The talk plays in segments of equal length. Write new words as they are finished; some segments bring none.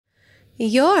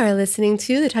You're listening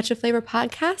to the Touch of Flavor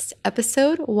podcast,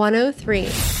 episode 103.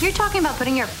 You're talking about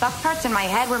putting your fuck parts in my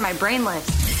head where my brain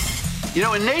lives. You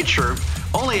know, in nature,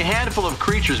 only a handful of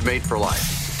creatures mate for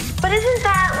life. But isn't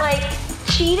that, like,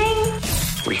 cheating?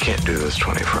 We can't do this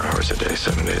 24 hours a day,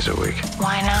 7 days a week.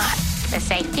 Why not? The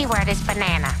safety word is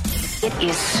banana. It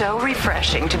is so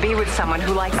refreshing to be with someone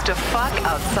who likes to fuck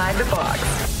outside the box.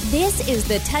 This is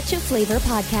the Touch of Flavor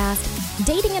podcast.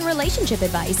 Dating and relationship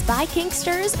advice by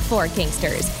Kinksters for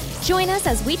Kinksters. Join us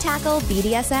as we tackle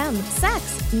BDSM,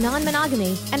 sex,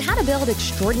 non-monogamy, and how to build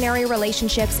extraordinary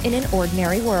relationships in an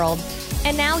ordinary world.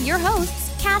 And now your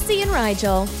hosts, Cassie and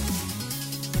Rigel.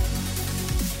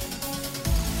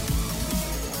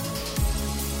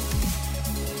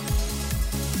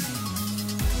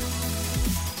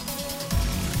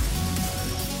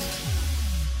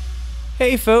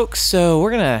 Hey folks, so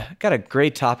got a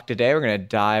great topic today. We're gonna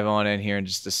dive on in here in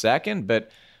just a second,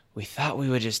 but we thought we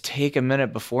would just take a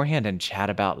minute beforehand and chat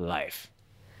about life.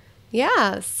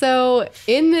 Yeah, so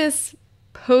in this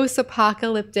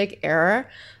post-apocalyptic era,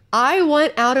 I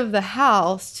went out of the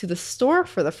house to the store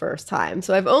for the first time.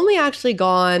 So I've only actually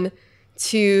gone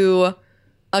to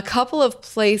a couple of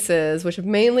places, which have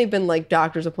mainly been like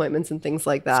doctor's appointments and things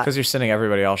like that. Because you're sending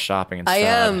everybody else shopping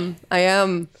instead. I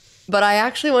am. But I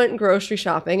actually went grocery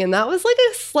shopping, and that was like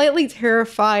a slightly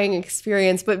terrifying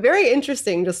experience, but very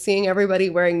interesting just seeing everybody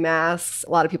wearing masks, a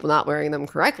lot of people not wearing them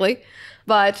correctly.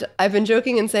 But I've been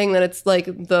joking and saying that it's like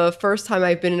the first time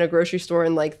I've been in a grocery store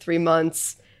in like 3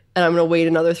 months, and I'm going to wait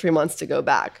another 3 months to go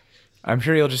back. I'm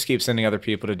sure you'll just keep sending other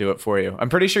people to do it for you. I'm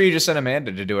pretty sure you just sent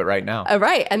Amanda to do it right now.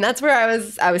 Right, and that's where I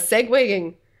was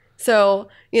segueing. So,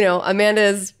 you know,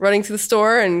 Amanda's running to the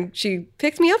store and she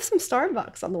picked me up some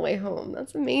Starbucks on the way home.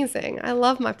 That's amazing. I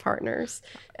love my partners.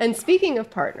 And speaking of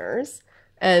partners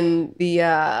and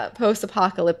the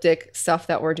post-apocalyptic stuff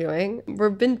that we're doing,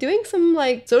 we've been doing some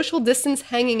like social distance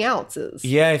hanging outs.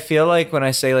 Yeah, I feel like when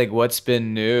I say like what's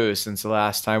been new since the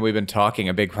last time we've been talking,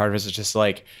 a big part of it is just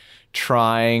like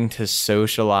trying to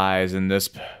socialize in this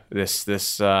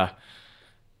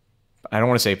I don't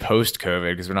want to say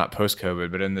post-COVID because we're not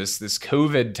post-COVID, but in this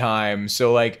COVID time.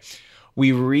 So like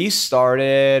we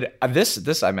restarted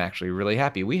this. I'm actually really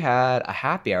happy. We had a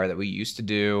happy hour that we used to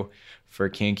do for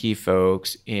kinky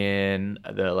folks in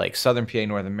the like Southern PA,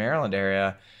 Northern Maryland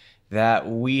area that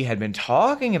we had been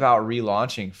talking about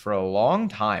relaunching for a long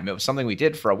time. It was something we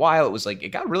did for a while. It was like,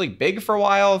 it got really big for a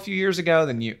while a few years ago.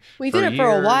 Then we did it for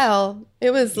a while.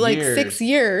 It was like 6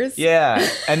 years. Yeah.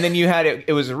 And then you had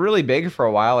it was really big for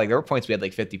a while. Like there were points we had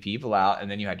like 50 people out, and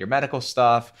then you had your medical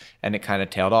stuff and it kind of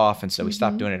tailed off. And so we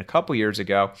stopped doing it a couple years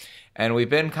ago. And we've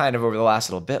been kind of over the last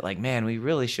little bit like, man, we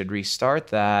really should restart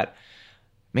that.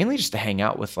 Mainly just to hang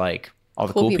out with like all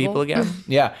the cool people again.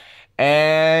 Yeah.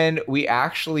 And we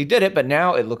actually did it, but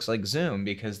now it looks like Zoom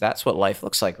because that's what life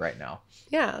looks like right now.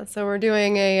 Yeah, so we're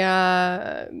doing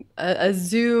a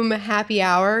Zoom happy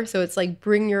hour. So it's like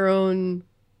bring your own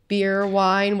beer,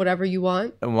 wine, whatever you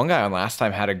want. And one guy on last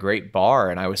time had a great bar,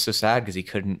 and I was so sad because he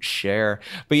couldn't share.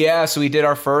 But yeah, so we did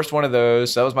our first one of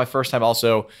those. That was my first time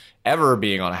also ever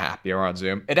being on a happy hour on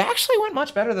Zoom. It actually went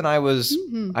much better than I was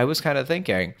kind of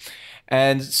thinking.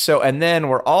 And then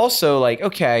we're also like,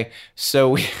 okay,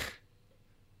 so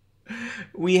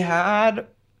we had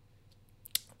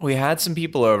some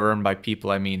people over, and by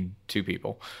people I mean 2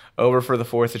 people, over for the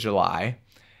 4th of July.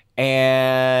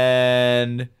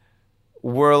 And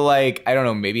we're like, I don't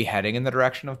know, maybe heading in the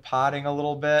direction of potting a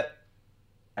little bit,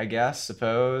 I guess,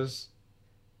 suppose.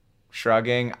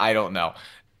 Shrugging, I don't know.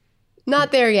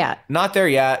 Not there yet,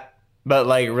 but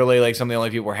like really like some of the only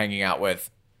people we're hanging out with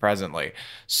presently.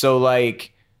 So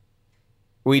like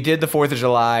we did the 4th of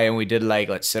July and we did like,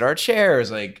 let's sit our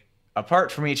chairs like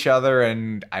apart from each other,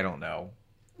 and I don't know,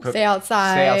 stay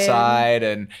outside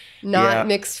and not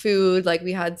mix food. Like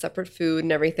we had separate food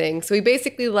and everything. So we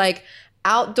basically like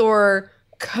outdoor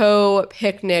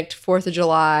co-picnicked 4th of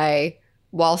July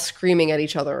while screaming at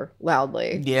each other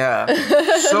loudly. Yeah.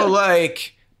 So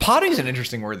like potting is an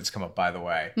interesting word that's come up, by the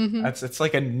way. It's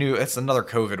like it's another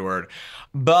COVID word.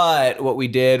 But what we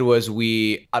did was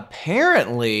we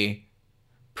apparently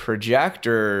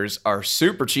projectors are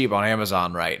super cheap on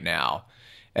Amazon right now.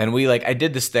 And I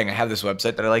did this thing. I have this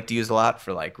website that I like to use a lot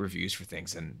for like reviews for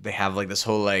things. And they have like this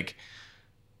whole like,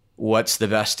 what's the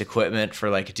best equipment for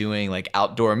like doing like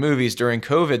outdoor movies during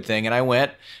COVID thing. And I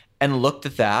went and looked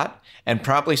at that and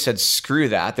promptly said, screw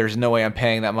that. There's no way I'm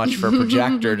paying that much for a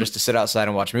projector just to sit outside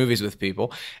and watch movies with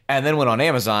people. And then went on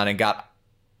Amazon and got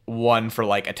one for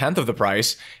like 1/10 of the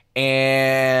price.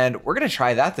 And we're going to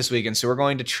try that this weekend. So we're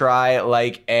going to try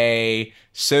like a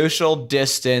social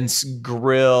distance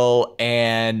grill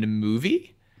and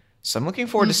movie So I'm looking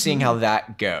forward to seeing how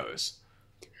that goes.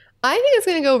 I think it's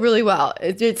going to go really well.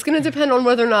 It's going to depend on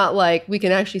whether or not like we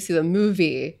can actually see the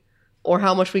movie or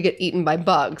how much we get eaten by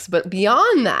bugs. But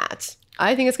beyond that,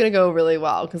 I think it's going to go really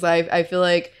well because I feel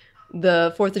like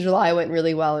the 4th of July went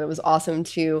really well, and it was awesome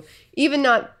to even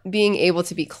not being able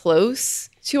to be close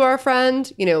to our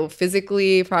friend, you know,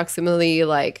 physically, proximity,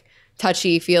 like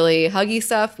touchy, feely, huggy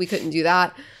stuff. We couldn't do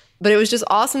that. But it was just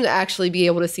awesome to actually be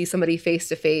able to see somebody face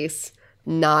to face,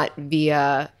 not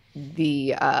via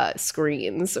the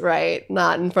screens, right?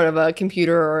 Not in front of a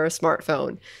computer or a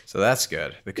smartphone. So that's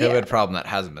good. The COVID problem that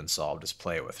hasn't been solved is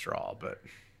play withdrawal, but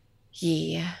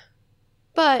yeah.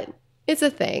 But it's a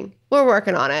thing. We're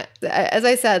working on it. As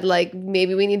I said, like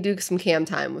maybe we need to do some cam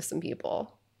time with some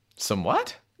people. Some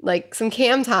what? Like some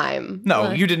cam time.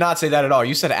 No, you did not say that at all.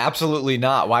 You said absolutely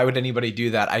not. Why would anybody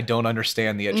do that? I don't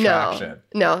understand the attraction.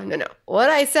 No. What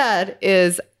I said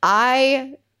is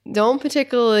I'm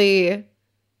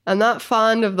not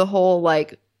fond of the whole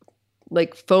like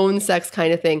phone sex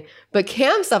kind of thing. But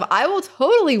cam stuff, I will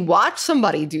totally watch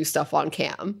somebody do stuff on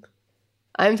cam.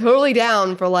 I'm totally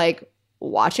down for like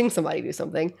watching somebody do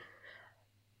something.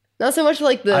 Not so much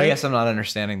like I guess I'm not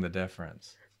understanding the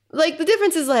difference. Like the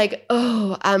difference is like,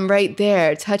 oh, I'm right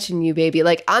there touching you, baby.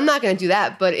 Like I'm not going to do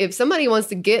that. But if somebody wants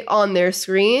to get on their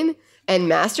screen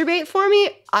and masturbate for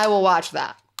me, I will watch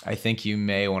that. I think you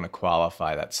may want to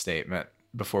qualify that statement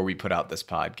before we put out this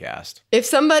podcast. If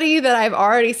somebody that I've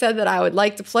already said that I would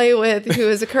like to play with, who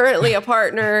is currently a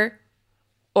partner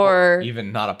or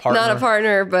even not a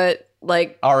partner, but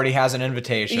like already has an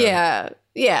invitation. Yeah.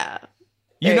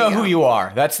 You know who you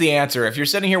are. That's the answer. If you're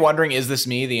sitting here wondering, is this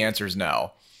me? The answer is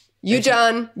no.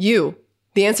 John, you.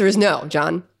 The answer is no,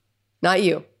 John. Not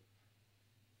you.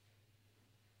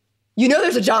 You know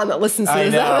there's a John that listens to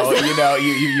this episode. You know,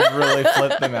 you really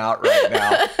flipped them out right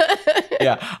now.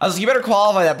 Yeah. You better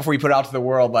qualify that before you put it out to the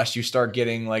world, lest you start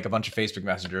getting like a bunch of Facebook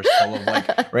messengers full of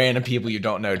like random people you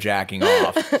don't know jacking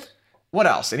off. What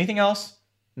else? Anything else?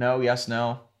 No, yes,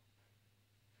 no.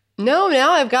 No,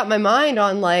 now I've got my mind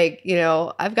on like, you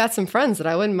know, I've got some friends that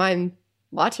I wouldn't mind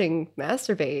watching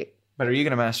masturbate. But are you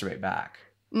going to masturbate back?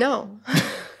 No.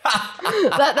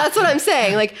 That's what I'm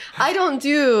saying. Like, I don't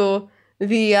do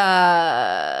the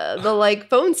like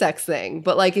phone sex thing.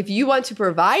 But like, if you want to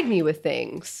provide me with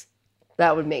things,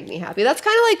 that would make me happy. That's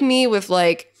kind of like me with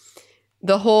like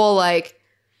the whole like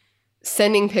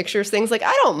sending pictures things. Like,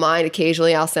 I don't mind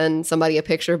occasionally I'll send somebody a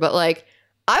picture, but like,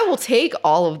 I will take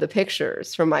all of the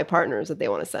pictures from my partners that they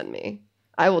want to send me.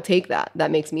 I will take that.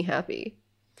 That makes me happy.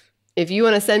 If you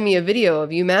want to send me a video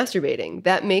of you masturbating,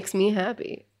 that makes me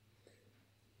happy.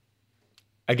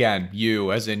 Again,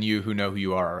 you, as in you who know who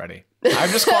you are already. I'm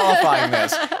just qualifying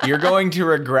this. You're going to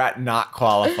regret not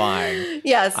qualifying.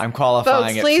 Yes. I'm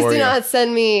qualifying folks, please it for do you. not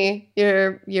send me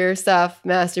your stuff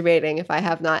masturbating if I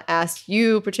have not asked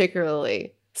you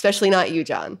particularly, especially not you,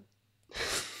 John.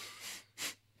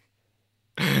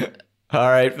 All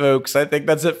right, folks, I think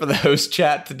that's it for the host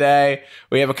chat today.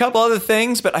 We have a couple other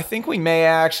things, but I think we may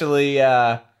actually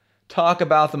talk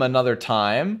about them another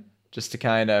time just to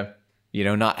kind of, you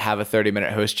know, not have a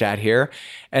 30-minute host chat here.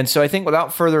 And so I think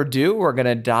without further ado, we're going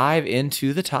to dive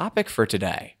into the topic for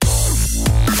today.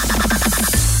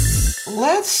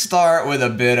 Let's start with a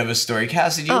bit of a story.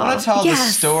 Cassie, do you want to tell the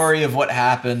story of what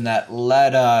happened that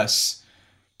led us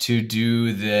to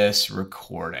do this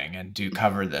recording and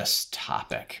cover this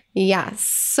topic? Yes.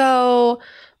 So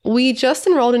we just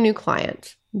enrolled a new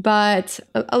client, but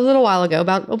a little while ago,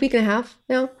 about a week and a half,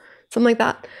 something like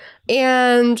that.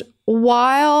 And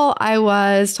while I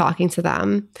was talking to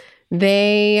them,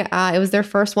 it was their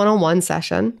first one-on-one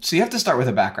session. So you have to start with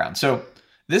a background. So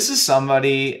this is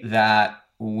somebody that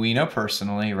we know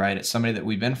personally, right? It's somebody that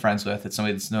we've been friends with. It's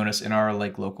somebody that's known us in our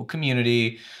like local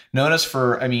community, known us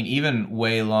for, even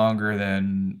way longer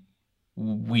than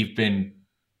we've been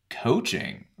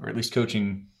coaching, or at least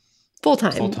coaching full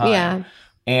time. Yeah.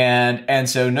 And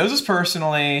so knows us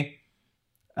personally,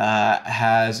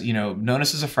 has, known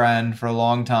us as a friend for a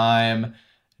long time,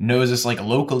 knows us like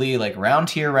locally, like round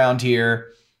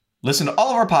here, listened to all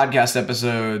of our podcast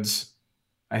episodes,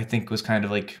 I think was kind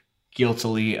of like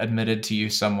guiltily admitted to you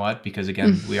somewhat because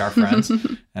again, we are friends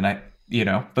and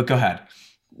but go ahead.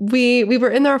 We were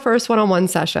in our first one-on-one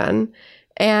session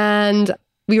and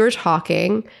we were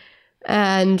talking,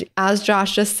 and as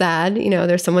Josh just said,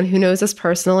 there's someone who knows us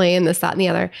personally and this, that, and the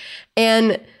other.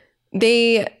 And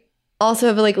they also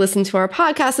have like listened to our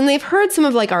podcast and they've heard some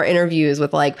of like our interviews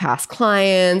with like past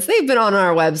clients. They've been on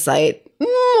our website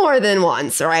more than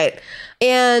once, right?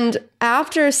 And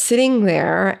after sitting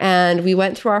there and we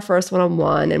went through our first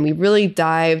one-on-one and we really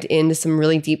dived into some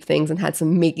really deep things and had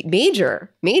some major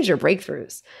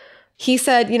breakthroughs, he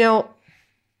said,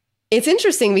 it's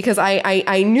interesting because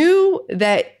I knew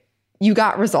that you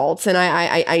got results and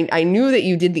I knew that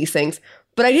you did these things,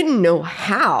 but I didn't know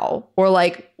how or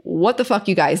like what the fuck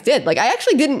you guys did. Like I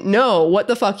actually didn't know what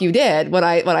the fuck you did when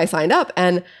I signed up,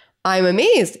 and I'm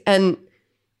amazed. And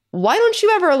why don't you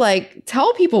ever like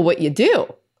tell people what you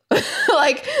do?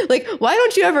 like why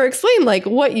don't you ever explain like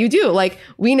what you do? Like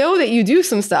we know that you do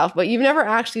some stuff, but you've never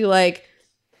actually like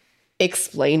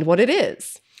explained what it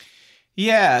is.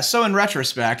 Yeah. So in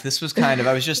retrospect, this was kind of,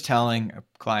 I was just telling a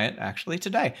client actually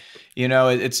today,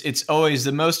 it's always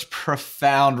the most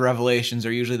profound revelations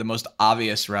are usually the most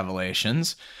obvious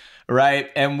revelations. Right.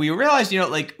 And we realized,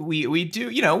 like we do,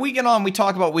 we get on, we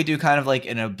talk about what we do kind of like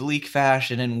in a oblique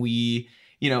fashion. And we,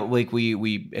 like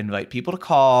we invite people to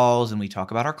calls and we talk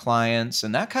about our clients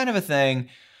and that kind of a thing.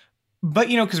 But,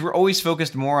 because we're always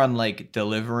focused more on like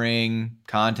delivering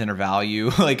content or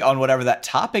value, like on whatever that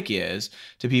topic is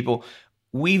to people,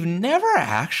 we've never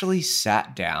actually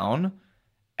sat down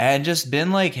and just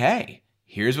been like, hey,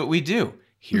 here's what we do.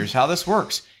 Here's how this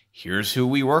works. Here's who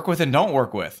we work with and don't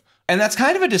work with. And that's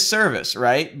kind of a disservice,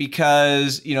 right?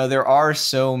 Because, there are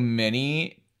so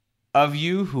many of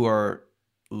you who are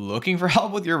looking for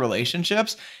help with your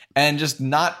relationships and just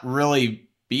not really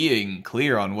being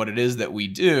clear on what it is that we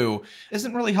do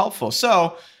isn't really helpful.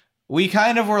 So we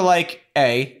kind of were like,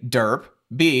 A, derp.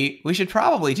 B, we should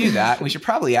probably do that. We should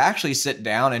probably actually sit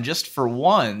down and just for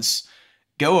once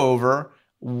go over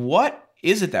what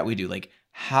is it that we do? Like,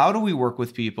 how do we work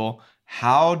with people?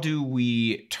 How do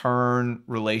we turn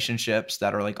relationships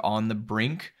that are like on the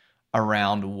brink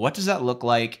around? What does that look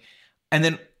like? And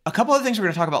then a couple other things we're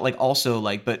going to talk about, like also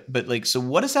like, but like, so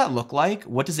what does that look like?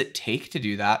 What does it take to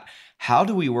do that? How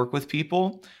do we work with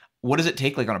people? What does it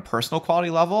take like on a personal quality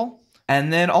level?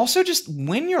 And then also just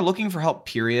when you're looking for help,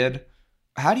 period,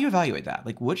 how do you evaluate that?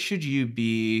 Like, what should you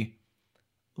be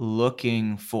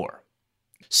looking for?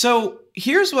 So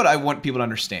here's what I want people to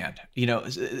understand,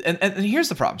 and here's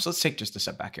the problem. So let's take just a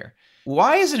step back here.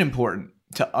 Why is it important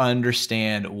to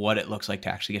understand what it looks like to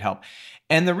actually get help?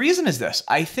 And the reason is this.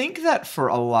 I think that for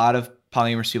a lot of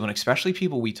polyamorous people, and especially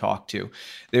people we talk to,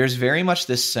 there's very much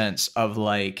this sense of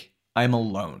like, I'm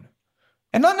alone.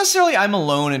 And not necessarily I'm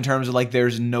alone in terms of like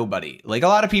there's nobody. Like a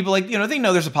lot of people like, they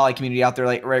know there's a poly community out there.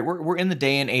 Like, right, we're in the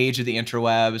day and age of the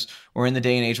interwebs. We're in the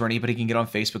day and age where anybody can get on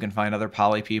Facebook and find other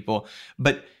poly people.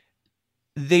 But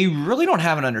they really don't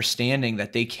have an understanding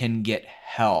that they can get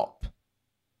help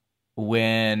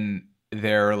when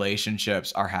their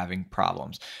relationships are having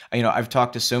problems. I've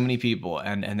talked to so many people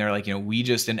and they're like, we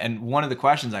just, and one of the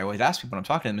questions I always ask people when I'm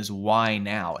talking to them is why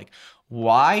now? Like,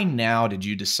 why now did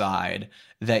you decide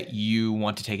that you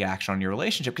want to take action on your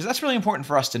relationship? Because that's really important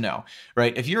for us to know,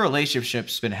 right? If your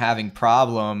relationship's been having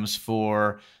problems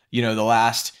for, the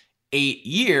last 8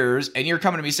 years and you're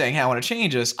coming to me saying, hey, I want to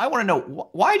change this, I want to know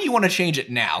why do you want to change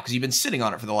it now? Because you've been sitting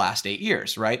on it for the last 8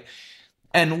 years, right?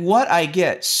 And what I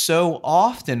get so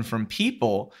often from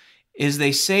people is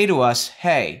they say to us,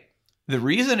 hey, the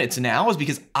reason it's now is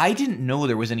because I didn't know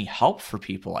there was any help for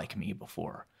people like me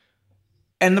before.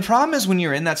 And the problem is when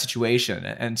you're in that situation,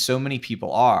 and so many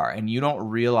people are, and you don't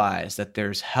realize that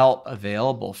there's help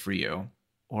available for you,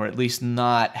 or at least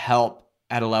not help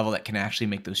at a level that can actually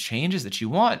make those changes that you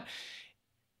want,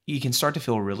 you can start to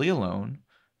feel really alone,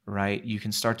 right? You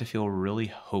can start to feel really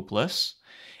hopeless.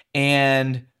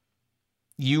 And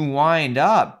you wind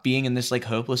up being in this like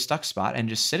hopeless stuck spot and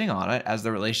just sitting on it as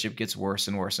the relationship gets worse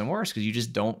and worse and worse because you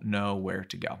just don't know where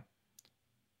to go.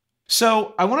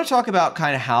 So I want to talk about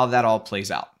kind of how that all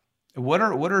plays out. What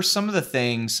are some of the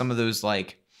things, some of those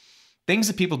like things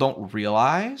that people don't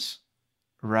realize,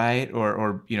 right?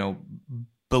 Or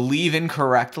believe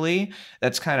incorrectly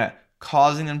that's kind of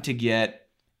causing them to get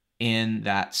in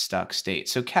that stuck state.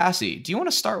 So Cassie, do you want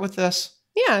to start with this?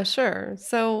 Yeah, sure.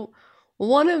 So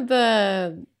one of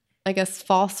the, I guess,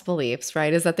 false beliefs,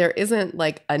 right, is that there isn't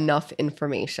like enough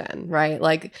information, right?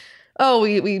 Like, oh,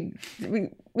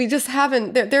 we just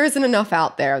haven't, there isn't enough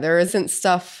out there. There isn't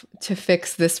stuff to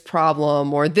fix this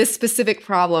problem or this specific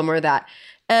problem or that.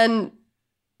 And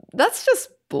that's just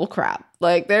bullcrap.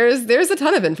 Like there's a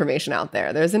ton of information out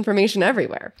there. There's information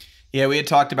everywhere. Yeah, we had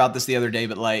talked about this the other day,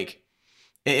 but like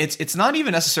it's not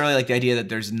even necessarily like the idea that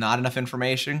there's not enough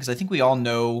information, because I think we all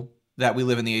know that we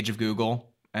live in the age of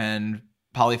Google and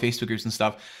poly Facebook groups and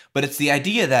stuff. But it's the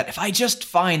idea that if I just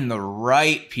find the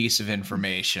right piece of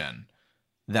information,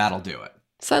 that'll do it.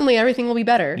 Suddenly everything will be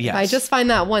better. Yes. If I just find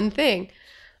that one thing.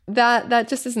 That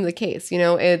just isn't the case.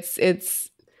 It's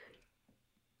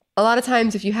a lot of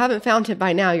times if you haven't found it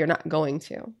by now, you're not going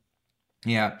to.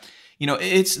 Yeah. You know,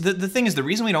 it's the thing is, the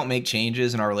reason we don't make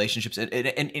changes in our relationships in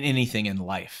anything in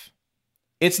life,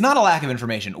 it's not a lack of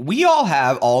information. We all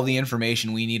have all the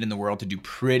information we need in the world to do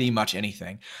pretty much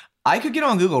anything. I could get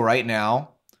on Google right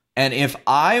now, and if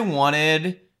I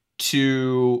wanted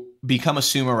to become a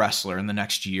sumo wrestler in the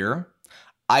next year,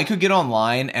 I could get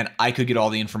online and I could get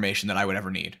all the information that I would ever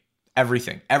need.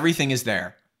 Everything. Everything is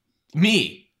there.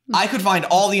 I could find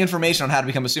all the information on how to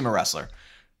become a sumo wrestler.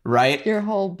 Right? Your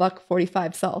whole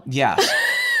 $145 self. Yes.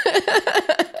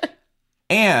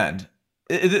 And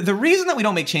the reason that we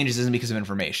don't make changes isn't because of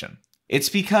information. It's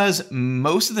because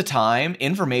most of the time,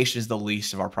 information is the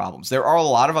least of our problems. There are a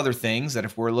lot of other things that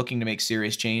if we're looking to make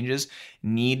serious changes,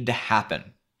 need to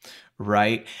happen,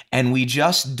 right? And we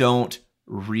just don't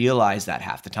realize that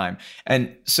half the time.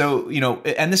 And so, you know,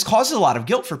 and this causes a lot of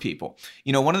guilt for people.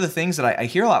 You know, one of the things that I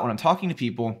hear a lot when I'm talking to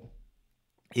people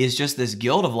is just this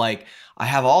guilt of like, I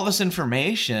have all this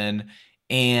information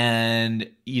and,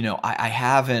 you know, I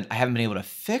haven't been able to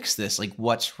fix this. Like,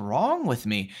 what's wrong with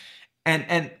me?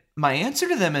 And my answer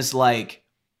to them is like,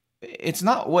 it's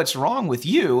not what's wrong with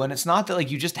you. And it's not that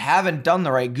like you just haven't done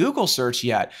the right Google search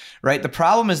yet, right? The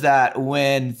problem is that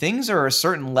when things are a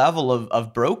certain level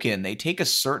of broken, they take a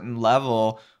certain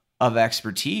level of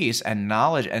expertise and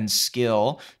knowledge and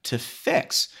skill to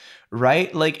fix.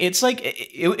 Right? Like, it's like,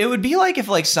 it would be like if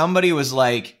like somebody was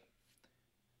like,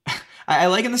 I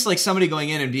liken this like somebody going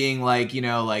in and being like, you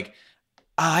know, like,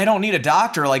 I don't need a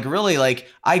doctor. Like, really, like,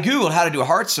 I Googled how to do a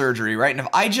heart surgery, right? And if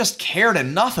I just cared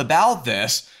enough about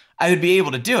this, I would be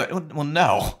able to do it. Well,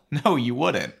 no, you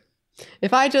wouldn't.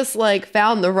 If I just like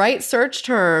found the right search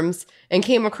terms and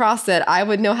came across it, I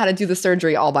would know how to do the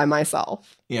surgery all by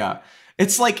myself. Yeah.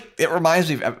 It's like, it reminds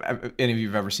me of any of you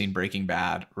have ever seen Breaking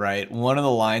Bad, right? One of the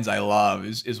lines I love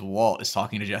is Walt is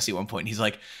talking to Jesse at one point. And he's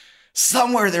like,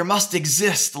 somewhere there must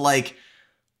exist, like,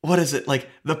 what is it? Like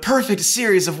the perfect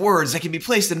series of words that can be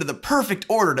placed into the perfect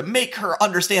order to make her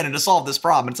understand and to solve this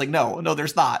problem. And it's like, no,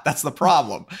 there's not. That's the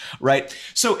problem, right?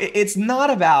 So it's not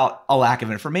about a lack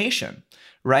of information,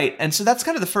 right? And so that's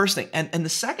kind of the first thing. And the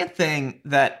second thing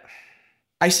that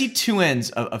I see two ends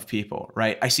of people,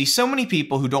 right? I see so many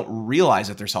people who don't realize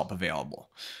that there's help available,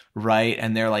 right?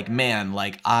 And they're like, man,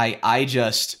 like I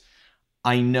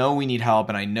know we need help,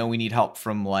 and I know we need help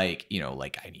from like, you know,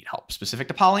 like I need help specific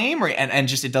to polyamory, and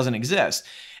just it doesn't exist.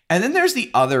 And then there's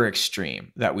the other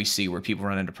extreme that we see where people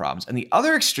run into problems. And the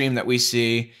other extreme that we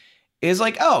see is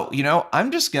like, oh, you know, I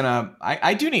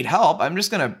do need help. I'm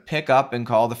just gonna pick up and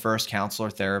call the first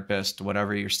counselor, therapist,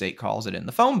 whatever your state calls it, in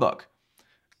the phone book.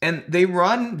 And they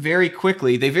very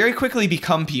quickly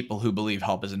become people who believe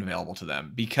help isn't available to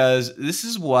them, because this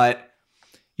is what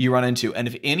you run into. And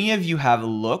if any of you have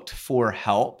looked for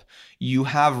help, you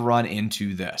have run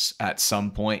into this at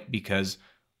some point, because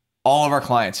all of our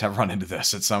clients have run into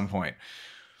this at some point.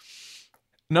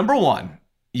 Number one,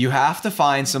 you have to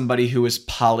find somebody who is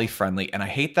poly-friendly. And I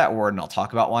hate that word, and I'll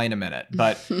talk about why in a minute.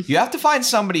 But you have to find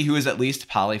somebody who is at least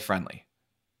poly-friendly.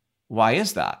 Why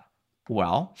is that?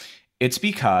 Well, it's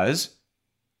because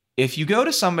if you go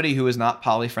to somebody who is not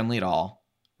poly-friendly at all,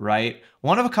 right,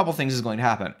 one of a couple things is going to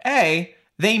happen. A,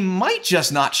 they might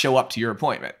just not show up to your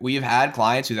appointment. We have had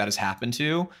clients who that has happened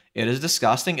to. It is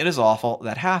disgusting. It is awful.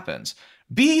 That happens.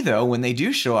 B, though, when they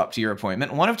do show up to your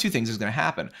appointment, one of two things is going to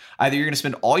happen. Either you're going to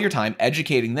spend all your time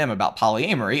educating them about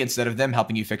polyamory instead of them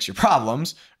helping you fix your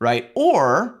problems, right?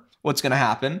 Or what's going to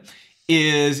happen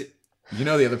is, you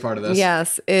know the other part of this.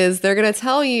 Yes, is they're going to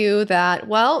tell you that,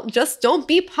 well, just don't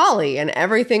be poly and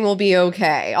everything will be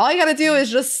okay. All you got to do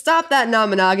is just stop that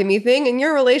non-monogamy thing and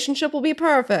your relationship will be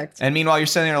perfect. And meanwhile, you're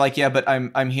sitting there like, yeah, but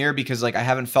I'm here because like I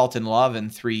haven't felt in love in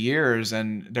 3 years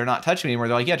and they're not touching me anymore.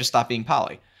 They're like, yeah, just stop being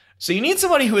poly. So you need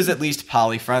somebody who is at least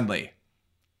poly-friendly.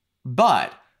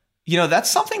 But, you know, that's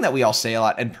something that we all say a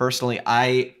lot. And personally,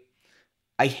 I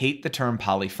hate the term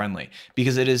poly-friendly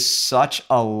because it is such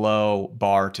a low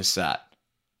bar to set.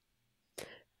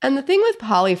 And the thing with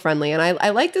poly-friendly, and I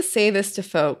like to say this to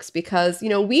folks because, you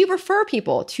know, we refer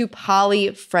people to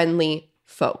poly-friendly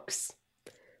folks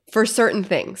for certain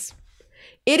things.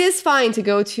 It is fine to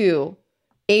go to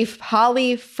a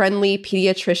poly-friendly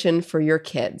pediatrician for your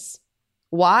kids.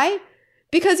 Why?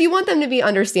 Because you want them to be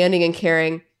understanding and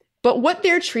caring, but what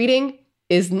they're treating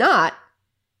is not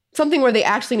something where they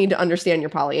actually need to understand your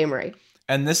polyamory.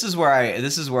 And this is where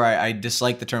I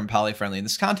dislike the term poly-friendly in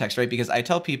this context, right? Because I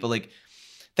tell people like,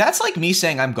 that's like me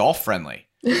saying I'm golf friendly,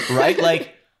 right?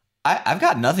 Like I've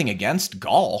got nothing against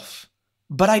golf,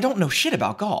 but I don't know shit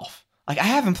about golf. Like, I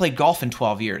haven't played golf in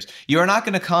 12 years. You're not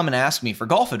going to come and ask me for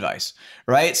golf advice,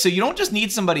 right? So you don't just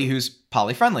need somebody who's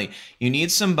poly-friendly. You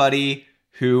need somebody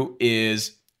who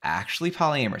is actually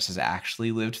polyamorous, has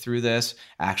actually lived through this,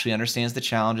 actually understands the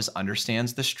challenges,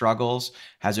 understands the struggles,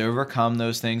 has overcome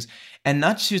those things, and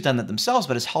not just who's done that themselves,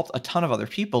 but has helped a ton of other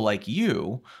people like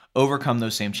you overcome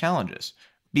those same challenges.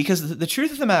 Because the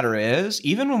truth of the matter is,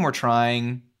 even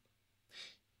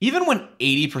when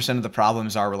 80% of the problem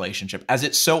is our relationship, as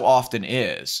it so often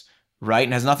is, right,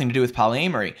 and has nothing to do with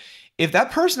polyamory, if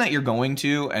that person that you're going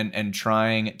to and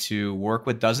trying to work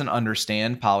with doesn't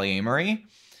understand polyamory,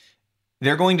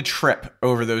 they're going to trip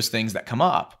over those things that come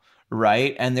up,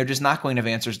 right? And they're just not going to have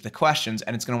answers to the questions,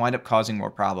 and it's going to wind up causing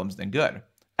more problems than good.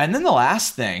 And then the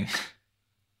last thing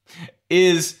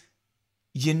is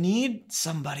you need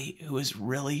somebody who is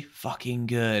really fucking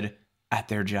good at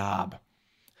their job.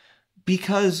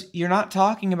 Because you're not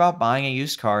talking about buying a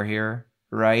used car here,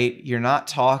 right? You're not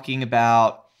talking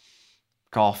about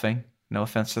golfing. No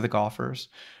offense to the golfers.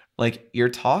 Like, you're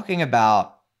talking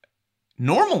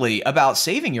normally about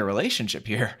saving your relationship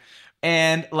here.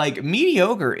 And like,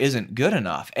 mediocre isn't good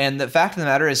enough. And the fact of the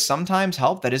matter is, sometimes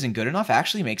help that isn't good enough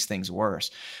actually makes things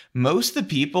worse. Most of the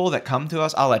people that come to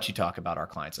us, I'll let you talk about our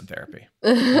clients in therapy.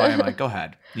 Why am I? Go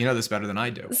ahead. You know this better than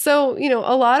I do. So,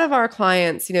 a lot of our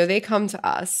clients, they come to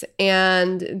us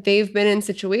and they've been in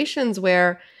situations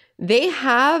where they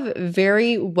have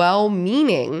very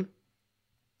well-meaning,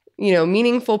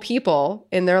 meaningful people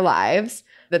in their lives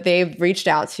that they've reached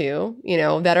out to,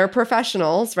 that are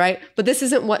professionals, right? But this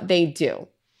isn't what they do,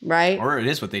 right? Or it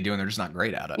is what they do and they're just not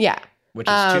great at it. Yeah. Which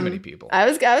is too many people. I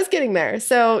was getting there.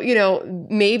 So,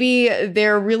 maybe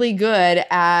they're really good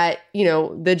at,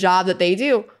 the job that they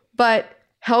do, but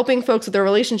helping folks with their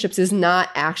relationships is not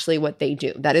actually what they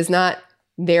do. That is not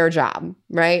their job,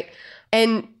 right?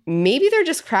 And maybe they're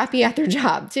just crappy at their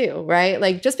job too, right?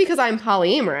 Like, just because I'm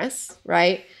polyamorous,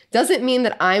 right, doesn't mean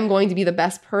that I'm going to be the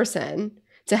best person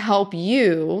to help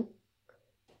you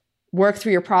work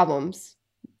through your problems,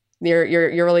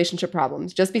 your relationship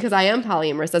problems. Just because I am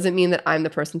polyamorous doesn't mean that I'm the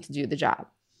person to do the job.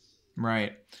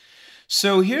 Right.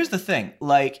 So here's the thing.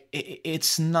 Like,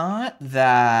 it's not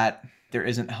that there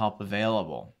isn't help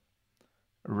available,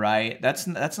 right? That's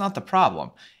not the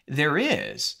problem. There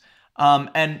is.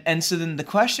 And so then the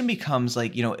question becomes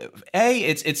like,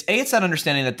 it's that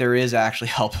understanding that there is actually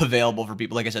help available for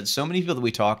people. Like I said, so many people that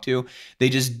we talk to, they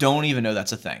just don't even know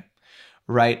that's a thing,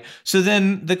 right? So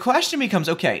then the question becomes,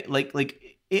 okay, like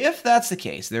if that's the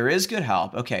case, there is good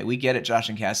help. Okay, we get it, Josh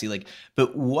and Cassie. Like,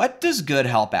 but what does good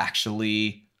help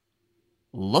actually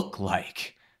look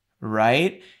like,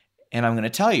 right? And I'm going to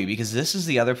tell you, because this is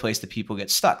the other place that people get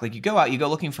stuck. Like, you go out, you go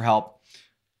looking for help.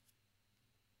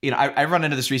 I run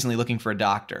into this recently looking for a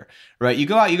doctor, right? You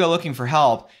go out, you go looking for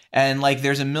help, and like,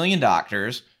 there's a million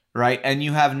doctors, right? And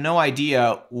you have no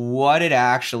idea what it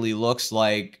actually looks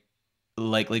like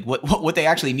what they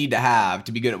actually need to have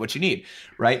to be good at what you need,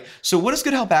 right? So what does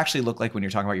good help actually look like when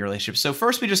you're talking about your relationship? So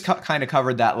first, we just kind of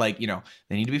covered that, like,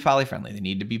 they need to be poly-friendly, they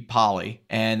need to be poly,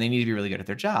 and they need to be really good at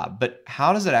their job. But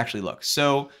how does it actually look?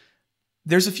 So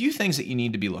there's a few things that you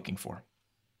need to be looking for.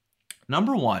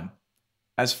 Number one,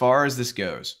 as far as this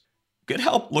goes, good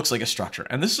help looks like a structure.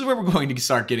 And this is where we're going to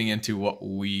start getting into what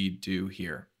we do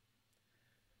here.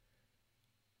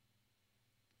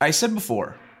 I said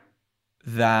before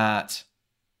that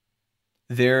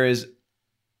there is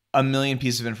a million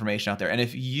pieces of information out there. And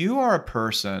if you are a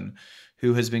person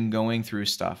who has been going through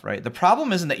stuff, right, the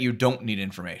problem isn't that you don't need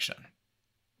information.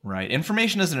 Right?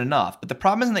 Information isn't enough, but the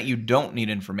problem isn't that you don't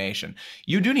need information.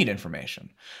 You do need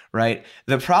information, right?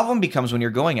 The problem becomes when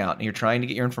you're going out and you're trying to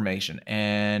get your information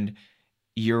and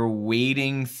you're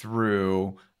wading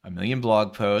through a million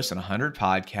blog posts and 100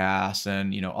 podcasts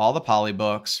and, all the poly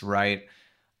books, right?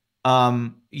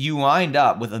 You wind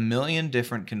up with a million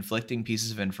different conflicting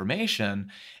pieces of information,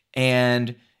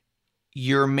 and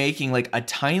you're making like a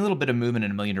tiny little bit of movement in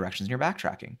a million directions and you're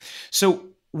backtracking. So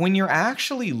when you're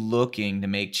actually looking to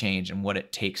make change and what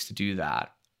it takes to do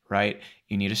that, right,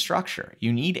 you need a structure.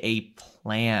 You need a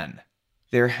plan.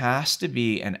 There has to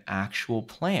be an actual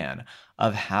plan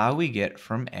of how we get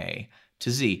from A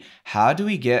to Z. How do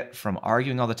we get from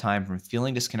arguing all the time, from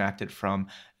feeling disconnected, from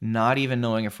not even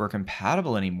knowing if we're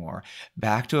compatible anymore,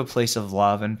 back to a place of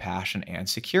love and passion and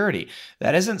security?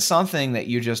 That isn't something that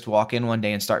you just walk in one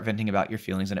day and start venting about your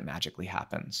feelings and it magically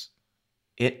happens.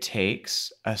 It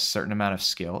takes a certain amount of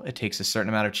skill. It takes a certain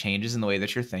amount of changes in the way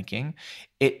that you're thinking.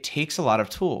 It takes a lot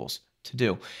of tools to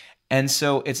do. And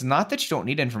so it's not that you don't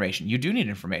need information. You do need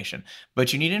information,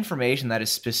 but you need information that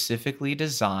is specifically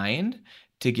designed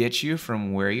to get you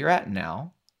from where you're at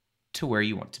now to where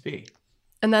you want to be.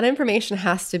 And that information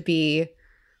has to be,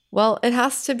 well, it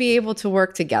has to be able to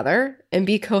work together and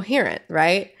be coherent,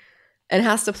 right? And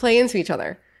has to play into each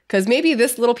other. Because maybe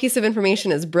this little piece of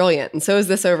information is brilliant and so is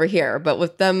this over here. But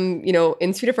with them, you know,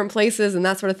 in two different places and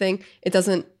that sort of thing, it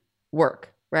doesn't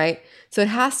work, right? So it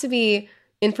has to be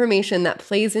information that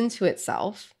plays into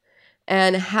itself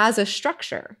and has a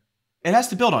structure. It has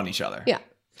to build on each other. Yeah.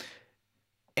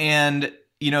 And,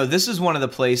 you know, this is one of the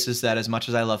places that, as much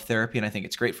as I love therapy and I think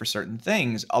it's great for certain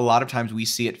things, a lot of times we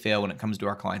see it fail when it comes to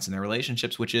our clients and their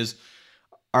relationships, which is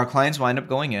our clients wind up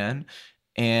going in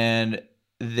and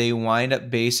they wind up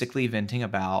basically venting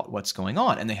about what's going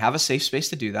on. And they have a safe space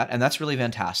to do that. And that's really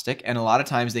fantastic. And a lot of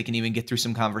times they can even get through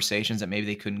some conversations that maybe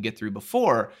they couldn't get through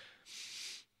before.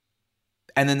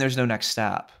 And then there's no next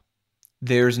step.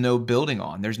 There's no building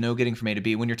on. There's no getting from A to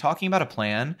B. When you're talking about a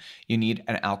plan, you need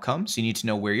an outcome. So you need to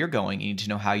know where you're going. You need to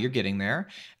know how you're getting there.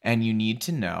 And you need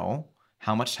to know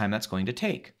how much time that's going to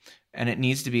take. And it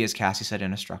needs to be, as Cassie said,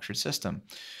 in a structured system.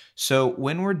 So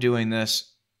when we're doing this,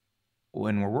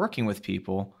 when we're working with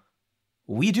people,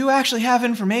 we do actually have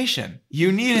information.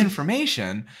 You need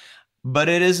information, but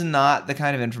it is not the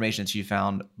kind of information that you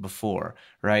found before,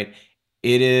 right?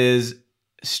 It is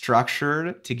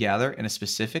structured together in a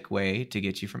specific way to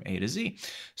get you from A to Z.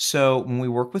 So when we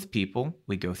work with people,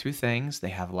 we go through things, they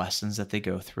have lessons that they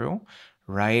go through,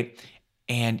 right?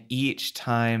 And each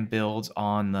time builds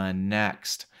on the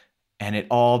next. And it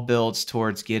all builds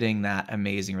towards getting that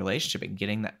amazing relationship and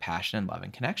getting that passion and love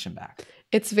and connection back.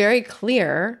 It's very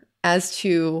clear as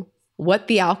to what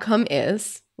the outcome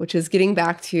is, which is getting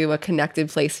back to a connected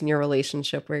place in your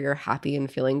relationship where you're happy and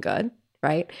feeling good,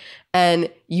 right? And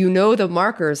you know the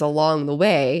markers along the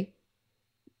way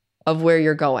of where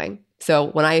you're going. So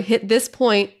when I hit this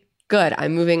point, good,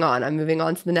 I'm moving on. I'm moving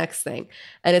on to the next thing.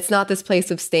 And it's not this place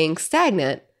of staying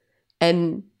stagnant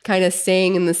and kind of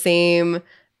staying in the same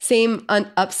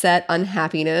upset,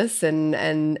 unhappiness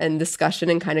and discussion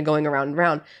and kind of going around and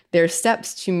around. There's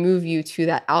steps to move you to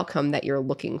that outcome that you're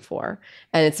looking for.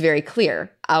 And it's very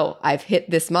clear. Oh, I've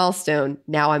hit this milestone.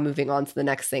 Now I'm moving on to the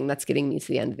next thing that's getting me to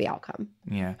the end of the outcome.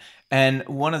 Yeah. And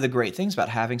one of the great things about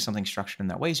having something structured in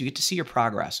that way is you get to see your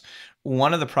progress.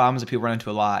 One of the problems that people run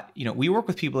into a lot, you know, we work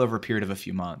with people over a period of a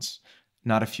few months,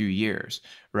 not a few years,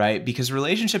 right? Because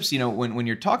relationships, you know, when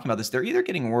you're talking about this, they're either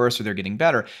getting worse or they're getting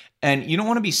better. And you don't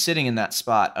want to be sitting in that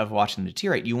spot of watching them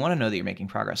deteriorate. You want to know that you're making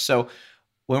progress. So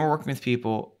when we're working with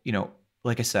people, you know,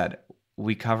 like I said,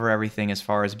 we cover everything as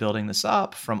far as building this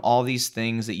up from all these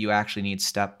things that you actually need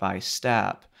step by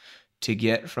step to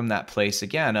get from that place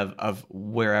again of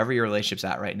wherever your relationship's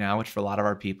at right now, which for a lot of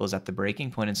our people is at the breaking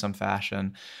point in some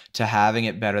fashion, to having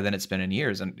it better than it's been in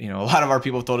years. And, you know, a lot of our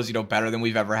people have told us, you know, better than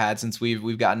we've ever had since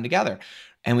we've gotten together.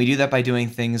 And we do that by doing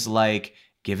things like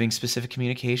giving specific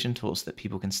communication tools so that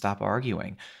people can stop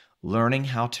arguing, learning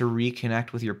how to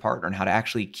reconnect with your partner and how to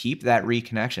actually keep that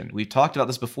reconnection. We've talked about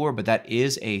this before, but that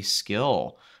is a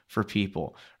skill for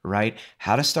people, right?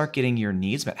 How to start getting your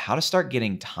needs met, how to start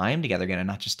getting time together again, and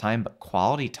not just time, but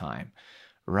quality time,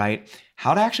 right?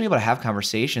 How to actually be able to have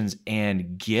conversations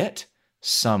and get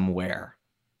somewhere,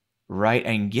 right?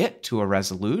 And get to a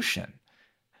resolution,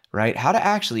 right? How to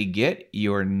actually get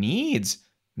your needs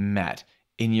met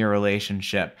in your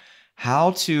relationship,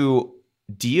 how to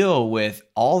deal with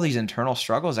all these internal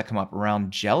struggles that come up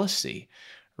around jealousy,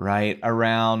 right?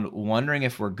 Around wondering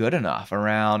if we're good enough,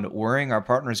 around worrying our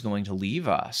partner is going to leave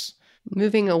us.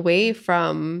 Moving away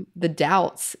from the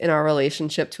doubts in our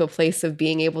relationship to a place of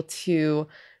being able to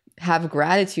have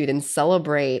gratitude and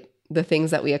celebrate the things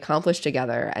that we accomplish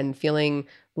together and feeling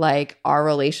like our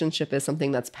relationship is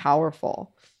something that's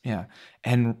powerful. Yeah.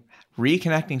 And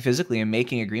reconnecting physically and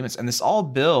making agreements. And this all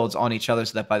builds on each other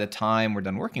so that by the time we're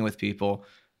done working with people,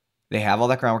 they have all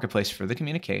that groundwork in place for the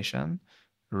communication,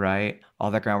 right?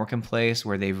 All that groundwork in place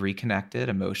where they've reconnected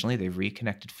emotionally, they've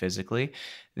reconnected physically,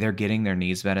 they're getting their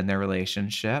needs met in their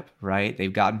relationship, right?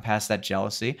 They've gotten past that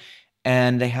jealousy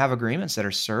and they have agreements that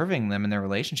are serving them in their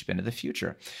relationship into the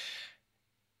future.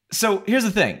 So here's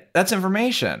the thing, that's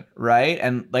information, right?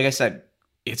 And like I said,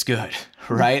 it's good,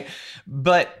 right?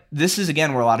 But this is,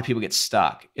 again, where a lot of people get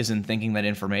stuck, is in thinking that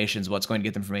information is what's going to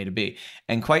get them from A to B.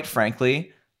 And quite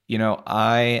frankly, you know,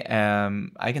 I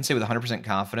can say with 100%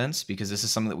 confidence, because this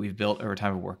is something that we've built over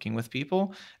time of working with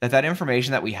people, that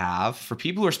information that we have for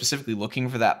people who are specifically looking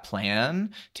for that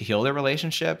plan to heal their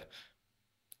relationship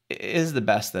is the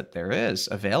best that there is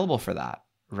available for that,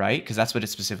 right? Because that's what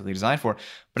it's specifically designed for.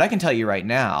 But I can tell you right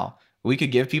now, we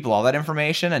could give people all that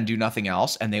information and do nothing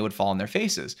else, and they would fall on their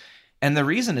faces. And the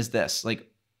reason is this, like,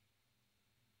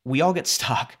 we all get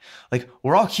stuck. Like,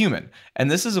 we're all human.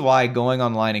 And this is why going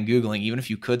online and Googling, even if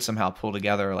you could somehow pull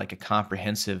together like a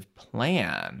comprehensive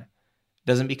plan,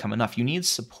 doesn't become enough. You need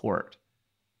support.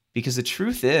 Because the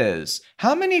truth is,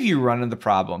 how many of you run into the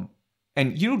problem?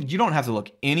 And you don't have to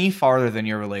look any farther than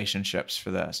your relationships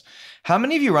for this. How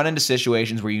many of you run into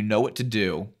situations where you know what to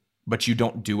do, but you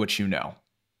don't do what you know?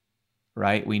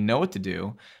 Right? We know what to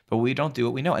do, but we don't do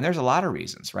what we know. And there's a lot of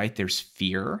reasons, right? There's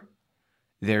fear,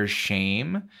 there's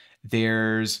shame,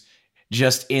 there's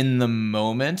just in the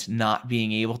moment not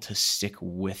being able to stick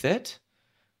with it.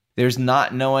 There's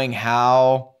not knowing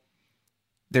how,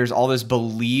 there's all those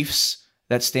beliefs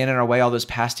that stand in our way, all those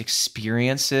past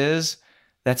experiences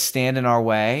that stand in our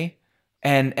way.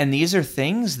 And these are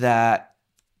things that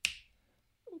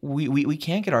we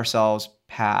can't get ourselves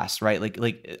past, right?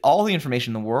 Like all the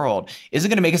information in the world isn't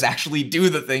going to make us actually do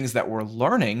the things that we're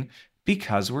learning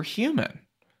because we're human,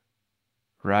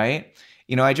 right?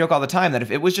 You know, I joke all the time that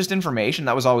if it was just information,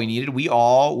 that was all we needed, we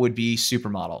all would be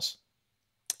supermodels.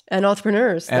 And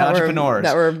entrepreneurs.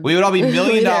 We would all be $1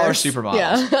 million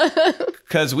supermodels.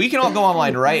 Because we can all go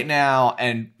online right now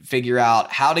and figure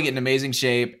out how to get in amazing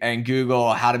shape and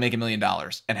Google how to make $1 million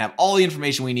and have all the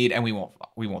information we need, and we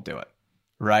won't do it,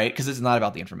 right? Because it's not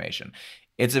about the information.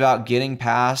 It's about getting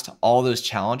past all those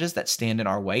challenges that stand in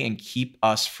our way and keep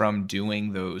us from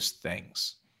doing those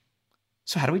things.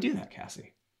 So how do we do that,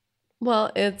 Cassie?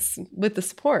 Well, it's with the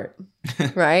support,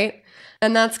 right?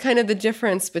 And that's kind of the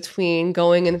difference between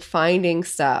going and finding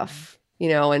stuff, you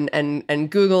know, and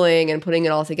Googling and putting it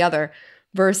all together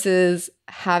versus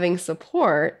having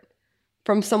support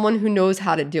from someone who knows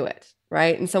how to do it,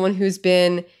 right? And someone who's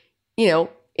been, you know,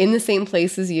 in the same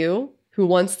place as you, who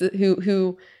wants to,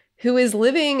 who is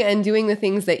living and doing the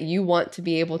things that you want to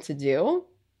be able to do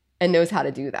and knows how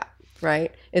to do that,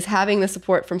 right? Is having the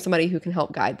support from somebody who can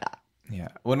help guide that. Yeah.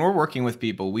 When we're working with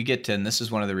people, we get to, and this is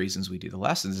one of the reasons we do the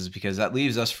lessons, is because that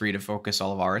leaves us free to focus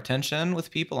all of our attention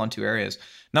with people on two areas.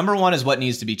 Number one is what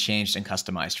needs to be changed and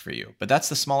customized for you. But that's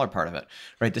the smaller part of it,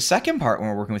 right? The second part when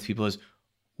we're working with people is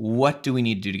what do we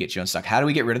need to do to get you unstuck? How do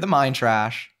we get rid of the mind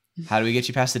trash? How do we get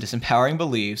you past the disempowering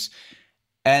beliefs?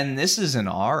 And this is an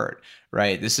art,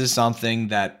 right? This is something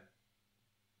that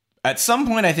at some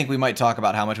point, I think we might talk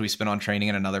about how much we spend on training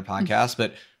in another podcast,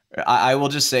 but I will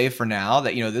just say for now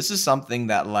that, you know, this is something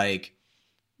that like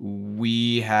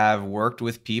we have worked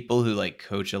with people who like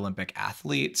coach Olympic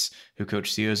athletes, who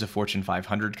coach CEOs of Fortune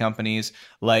 500 companies.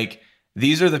 Like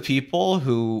these are the people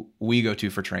who we go to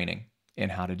for training in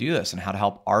how to do this and how to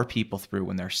help our people through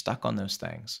when they're stuck on those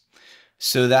things.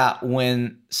 So that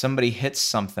when somebody hits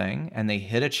something and they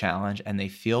hit a challenge and they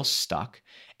feel stuck,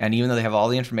 and even though they have all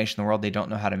the information in the world, they don't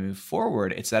know how to move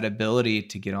forward, it's that ability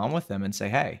to get on with them and say,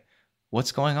 hey,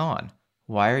 what's going on?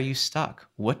 Why are you stuck?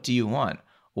 What do you want?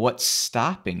 What's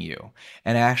stopping you?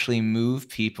 And actually move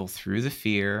people through the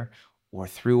fear or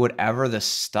through whatever the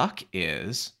stuck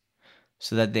is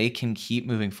so that they can keep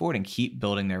moving forward and keep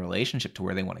building their relationship to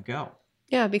where they want to go.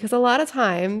 Yeah, because a lot of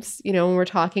times, you know, when we're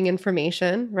talking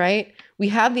information, right, we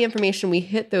have the information, we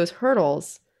hit those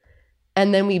hurdles,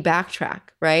 and then we backtrack,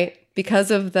 right? Because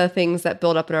of the things that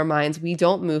build up in our minds, we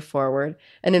don't move forward.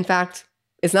 And in fact,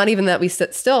 it's not even that we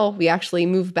sit still, we actually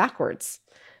move backwards.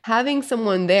 Having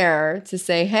someone there to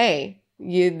say, hey,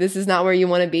 this is not where you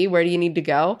want to be, where do you need to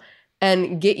go?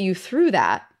 And get you through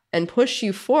that and push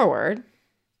you forward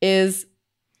is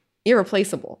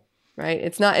irreplaceable, right?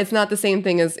 It's not the same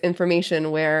thing as information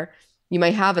where you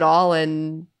might have it all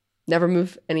and never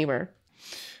move anywhere.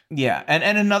 Yeah.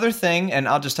 And another thing, and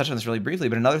I'll just touch on this really briefly,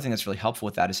 but another thing that's really helpful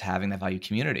with that is having that value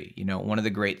community. You know, one of the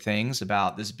great things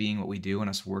about this being what we do and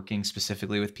us working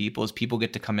specifically with people is people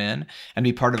get to come in and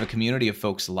be part of a community of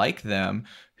folks like them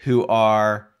who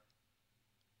are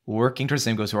working towards the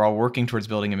same goals, who are all working towards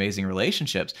building amazing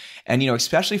relationships. And, you know,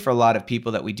 especially for a lot of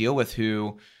people that we deal with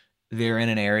who they're in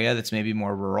an area that's maybe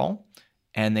more rural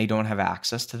and they don't have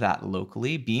access to that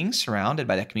locally, being surrounded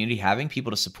by that community, having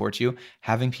people to support you,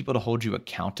 having people to hold you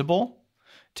accountable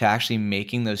to actually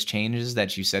making those changes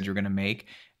that you said you're going to make,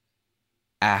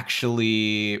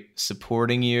 actually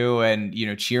supporting you and, you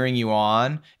know, cheering you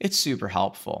on, it's super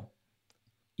helpful.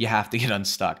 You have to get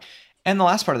unstuck. And the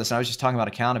last part of this, and I was just talking about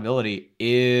accountability,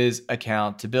 is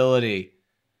accountability.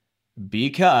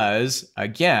 Because,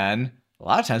 again, a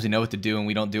lot of times we know what to do and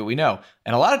we don't do what we know.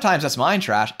 And a lot of times that's mind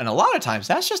trash. And a lot of times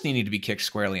that's just needing to be kicked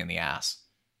squarely in the ass.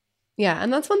 Yeah.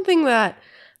 And that's one thing that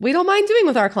we don't mind doing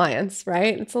with our clients,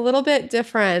 right? It's a little bit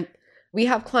different. We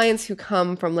have clients who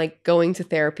come from like going to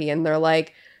therapy and they're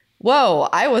like, whoa,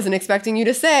 I wasn't expecting you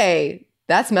to say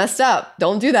that's messed up.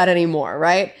 Don't do that anymore,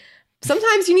 right?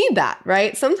 Sometimes you need that,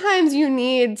 right? Sometimes you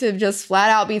need to just flat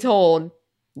out be told,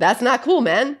 that's not cool,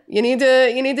 man. You need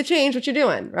to change what you're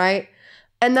doing, right?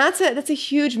 And that's a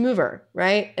huge mover,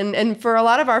 right? And for a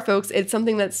lot of our folks, it's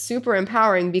something that's super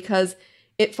empowering because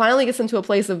it finally gets them to a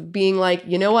place of being like,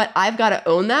 you know what, I've got to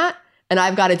own that and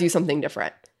I've got to do something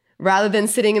different. Rather than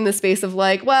sitting in the space of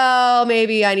like, well,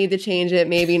 maybe I need to change it,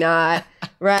 maybe not,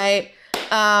 right?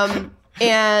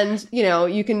 And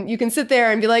you can sit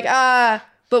there and be like,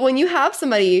 but when you have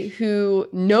somebody who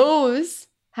knows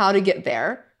how to get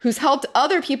there, who's helped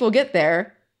other people get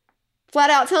there,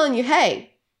 flat out telling you, hey,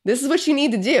 this is what you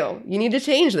need to do. You need to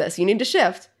change this. You need to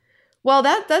shift. Well,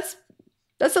 that's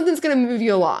something that's going to move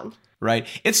you along. Right.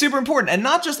 It's super important. And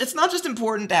it's not just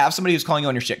important to have somebody who's calling you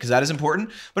on your shit, because that is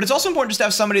important, but it's also important just to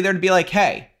have somebody there to be like,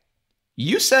 hey,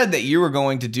 you said that you were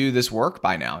going to do this work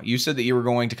by now. You said that you were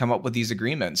going to come up with these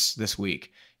agreements this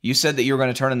week. You said that you were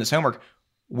going to turn in this homework.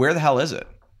 Where the hell is it?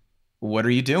 What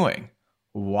are you doing?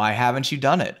 Why haven't you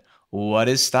done it? What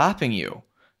is stopping you?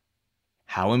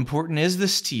 How important is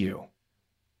this to you?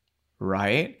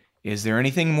 Right? Is there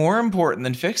anything more important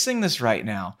than fixing this right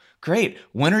now? Great.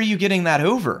 When are you getting that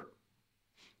over?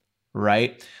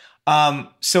 Right?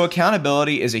 So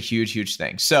accountability is a huge, huge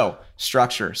thing. So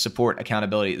structure, support,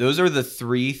 accountability. Those are the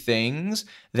three things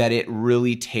that it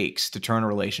really takes to turn a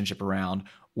relationship around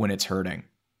when it's hurting.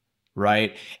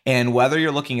 Right? And whether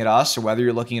you're looking at us or whether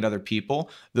you're looking at other people,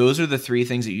 those are the three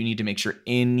things that you need to make sure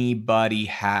anybody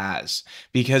has.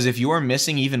 Because if you are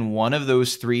missing even one of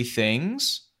those three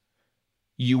things,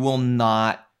 you will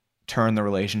not turn the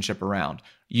relationship around.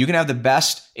 You can have the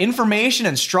best information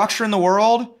and structure in the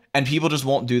world, and people just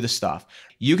won't do the stuff.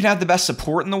 You can have the best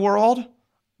support in the world,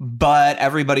 but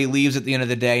everybody leaves at the end of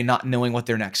the day not knowing what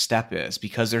their next step is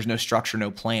because there's no structure, no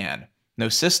plan, no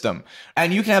system.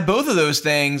 And you can have both of those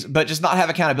things, but just not have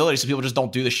accountability, so people just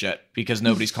don't do the shit because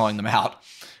nobody's calling them out,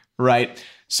 right?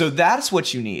 So that's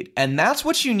what you need. And that's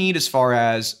what you need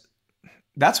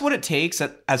that's what it takes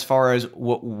as far as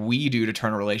what we do to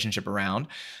turn a relationship around.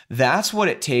 That's what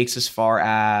it takes as far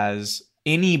as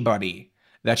anybody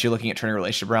that you're looking at turning a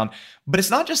relationship around. But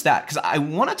it's not just that, because I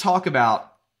want to talk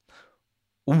about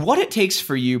what it takes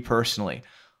for you personally,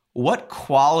 what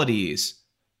qualities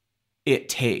it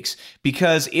takes,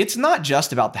 because it's not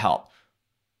just about the help.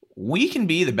 We can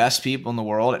be the best people in the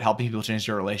world at helping people change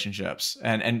their relationships.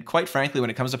 And quite frankly, when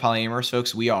it comes to polyamorous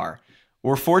folks, we are.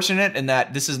 We're fortunate in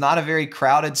that this is not a very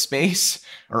crowded space,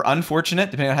 or unfortunate,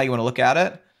 depending on how you want to look at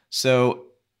it. So,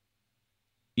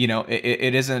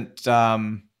 it isn't, I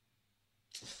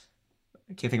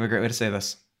can't think of a great way to say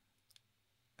this.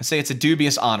 I say it's a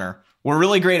dubious honor. We're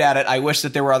really great at it. I wish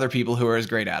that there were other people who are as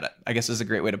great at it, I guess is a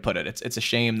great way to put it. It's a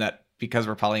shame that because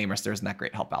we're polyamorous, there isn't that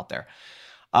great help out there.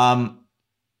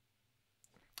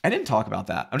 I didn't talk about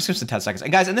that. I'm just going to spend 10 seconds.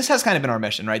 And guys, and this has kind of been our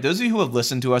mission, right? Those of you who have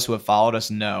listened to us, who have followed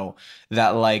us, know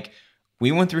that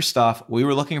we went through stuff. We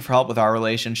were looking for help with our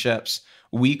relationships.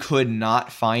 We could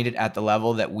not find it at the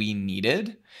level that we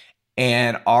needed.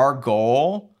 And our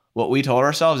goal, what we told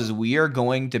ourselves, is we are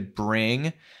going to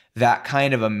bring that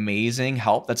kind of amazing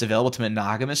help that's available to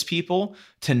monogamous people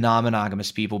to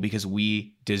non-monogamous people, because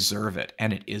we deserve it.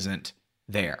 And it isn't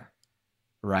there,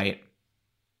 right?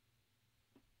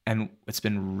 And it's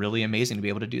been really amazing to be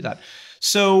able to do that.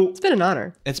 So it's been an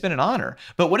honor. It's been an honor.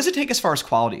 But what does it take as far as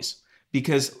qualities?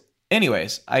 Because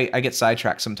anyways, I get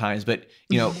sidetracked sometimes, but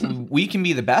we can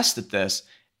be the best at this.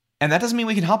 And that doesn't mean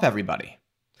we can help everybody,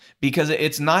 because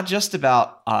it's not just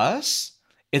about us.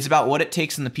 It's about what it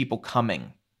takes in the people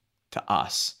coming to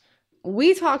us.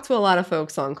 We talk to a lot of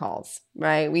folks on calls,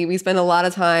 right? We spend a lot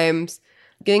of times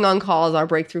getting on calls, our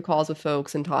breakthrough calls with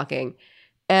folks and talking.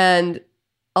 And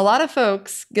a lot of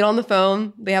folks get on the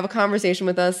phone, they have a conversation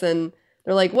with us, and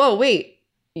they're like, whoa, wait,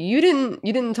 you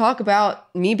didn't talk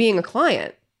about me being a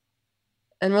client.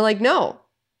 And we're like, no.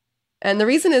 And the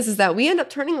reason is that we end up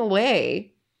turning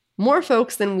away more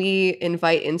folks than we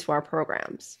invite into our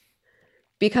programs,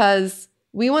 because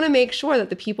we want to make sure that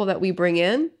the people that we bring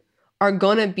in are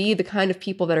going to be the kind of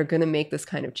people that are going to make this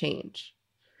kind of change.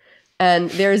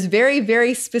 And there's very,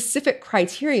 very specific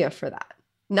criteria for that.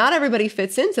 Not everybody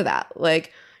fits into that.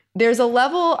 There's a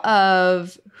level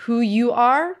of who you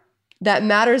are that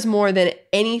matters more than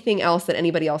anything else that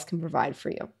anybody else can provide for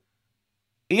you.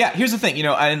 Yeah, here's the thing,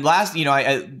 and last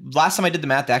time I did the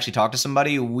math to actually talk to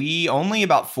somebody, we only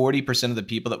about 40% of the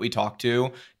people that we talk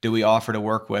to do we offer to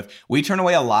work with. We turn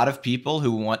away a lot of people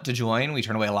who want to join. We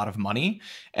turn away a lot of money,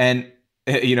 and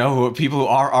people who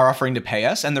are offering to pay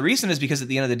us. And the reason is because at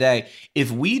the end of the day,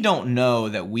 if we don't know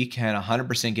that we can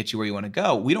 100% get you where you want to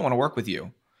go, we don't want to work with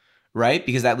you, right?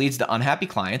 Because that leads to unhappy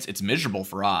clients. It's miserable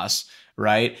for us,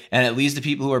 right? And it leads to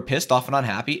people who are pissed off and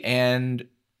unhappy, and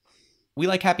we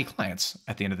like happy clients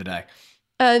at the end of the day.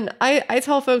 And I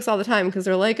tell folks all the time, because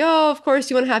they're like, oh, of course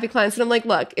you want happy clients. And I'm like,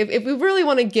 look, if we really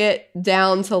want to get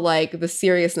down to like the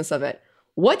seriousness of it,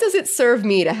 what does it serve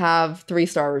me to have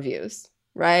 3-star reviews,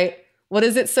 right? What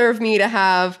does it serve me to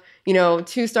have,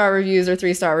 2-star reviews or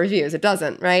 3-star reviews? It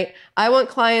doesn't, right? I want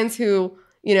clients who,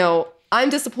 I'm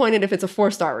disappointed if it's a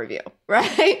 4-star review,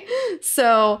 right?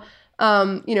 So,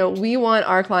 we want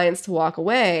our clients to walk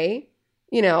away,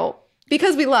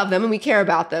 because we love them and we care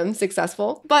about them,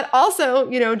 successful, but also,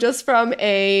 just from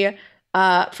a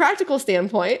practical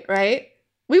standpoint, right?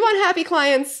 We want happy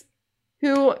clients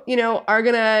who, are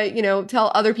gonna,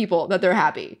 tell other people that they're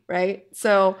happy, right?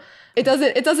 So it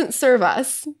doesn't serve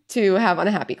us to have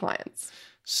unhappy clients.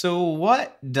 So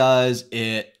what does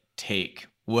it take?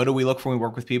 What do we look for when we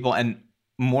work with people? And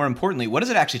more importantly, what does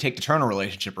it actually take to turn a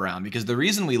relationship around? Because the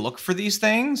reason we look for these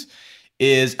things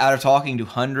is out of talking to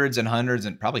hundreds and hundreds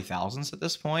and probably thousands at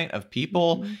this point of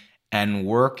people and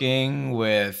working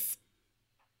with,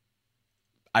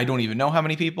 I don't even know how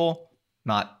many people,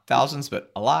 not thousands,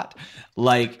 but a lot.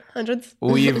 Like hundreds.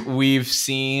 we've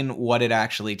seen what it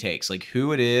actually takes, like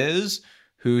who it is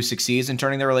who succeeds in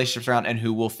turning their relationships around and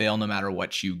who will fail no matter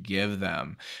what you give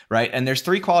them, right? And there's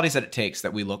 3 qualities that it takes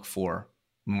that we look for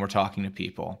when we're talking to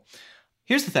people.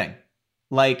 Here's the thing,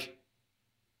 like,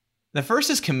 the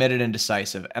first is committed and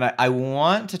decisive. And I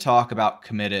want to talk about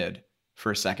committed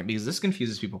for a second because this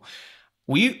confuses people.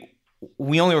 We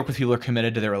only work with people who are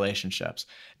committed to their relationships.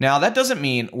 Now, that doesn't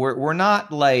mean we're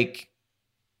not like...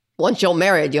 Once you're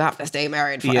married, you have to stay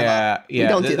married forever. Yeah. We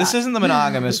don't do that. This isn't the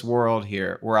monogamous world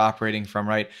here we're operating from,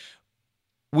 right?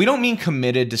 We don't mean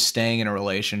committed to staying in a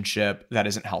relationship that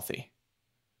isn't healthy.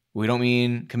 We don't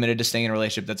mean committed to staying in a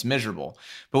relationship that's miserable.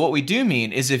 But what we do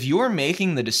mean is if you're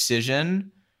making the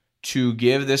decision to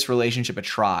give this relationship a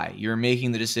try, you're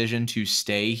making the decision to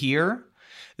stay here,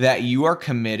 that you are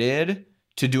committed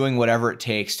to doing whatever it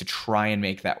takes to try and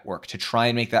make that work, to try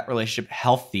and make that relationship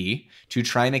healthy, to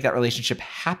try and make that relationship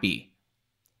happy,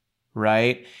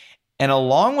 right? And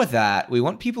along with that, we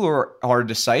want people who are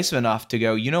decisive enough to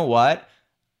go, you know what?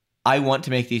 I want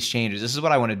to make these changes. This is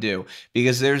what I want to do.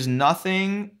 Because there's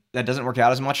nothing that doesn't work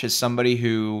out as much as somebody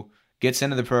who gets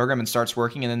into the program and starts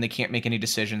working, and then they can't make any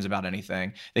decisions about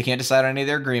anything. They can't decide on any of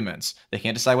their agreements. They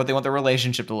can't decide what they want their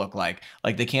relationship to look like.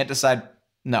 Like, they can't decide.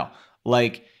 No.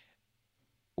 Like,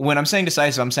 when I'm saying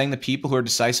decisive, I'm saying the people who are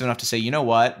decisive enough to say, you know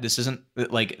what, this isn't,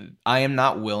 like, I am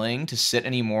not willing to sit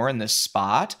anymore in this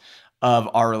spot of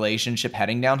our relationship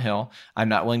heading downhill. I'm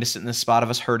not willing to sit in this spot of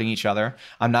us hurting each other.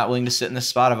 I'm not willing to sit in this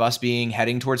spot of us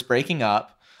heading towards breaking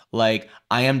up. Like,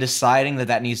 I am deciding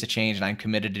that needs to change, and I'm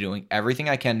committed to doing everything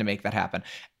I can to make that happen.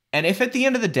 And if at the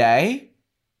end of the day,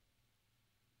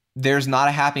 there's not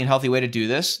a happy and healthy way to do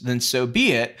this, then so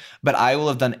be it. But I will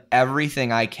have done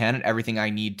everything I can and everything I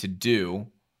need to do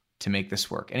to make this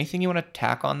work. Anything you want to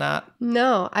tack on that?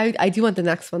 No, I do want the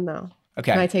next one, though.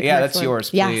 Okay. Can I take yeah, the next that's one?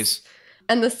 yours, Yes. please.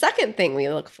 And the second thing we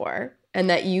look for, and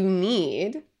that you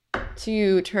need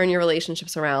to turn your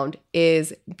relationships around,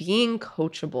 is being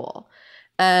coachable.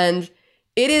 And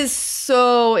it is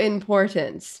so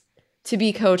important to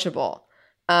be coachable.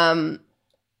 I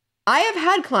have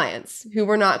had clients who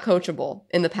were not coachable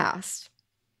in the past.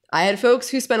 I had folks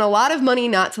who spent a lot of money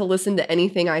not to listen to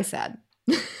anything I said,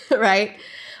 right?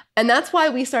 And that's why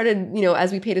we started,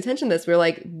 as we paid attention to this, we were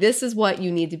like, this is what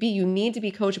you need to be. You need to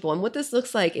be coachable. And what this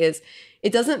looks like is,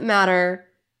 it doesn't matter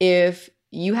if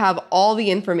you have all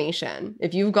the information,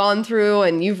 if you've gone through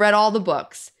and you've read all the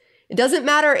books. It doesn't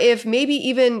matter if maybe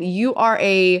even you are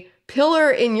a pillar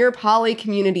in your poly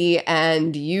community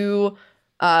and you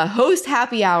host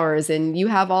happy hours and you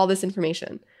have all this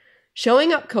information.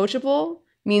 Showing up coachable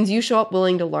means you show up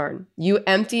willing to learn. You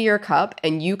empty your cup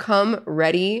and you come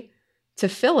ready to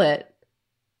fill it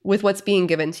with what's being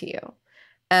given to you.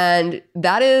 And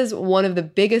that is one of the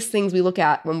biggest things we look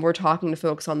at when we're talking to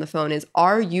folks on the phone is,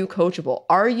 are you coachable?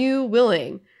 Are you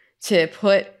willing to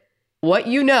put what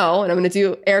you know, and I'm going to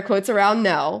do air quotes around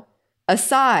know,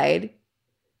 aside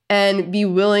and be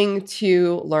willing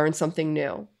to learn something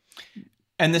new?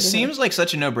 And this seems like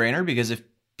such a no-brainer because if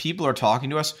people are talking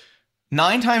to us,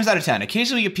 9 times out of 10,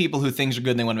 occasionally we get people who things are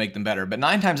good and they want to make them better, but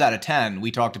 9 times out of 10,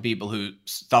 we talk to people who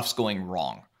stuff's going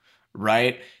wrong,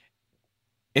 right?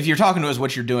 If you're talking to us,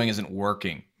 what you're doing isn't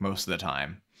working most of the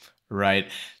time, right?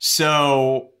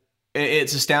 So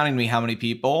it's astounding to me how many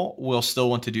people will still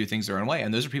want to do things their own way.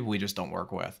 And those are people we just don't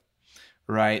work with,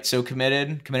 right? So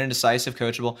committed, decisive,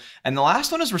 coachable. And the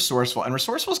last one is resourceful. And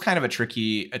resourceful is kind of a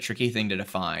tricky thing to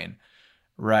define,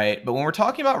 right? But when we're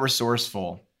talking about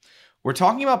resourceful, we're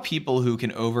talking about people who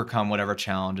can overcome whatever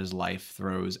challenges life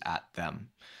throws at them,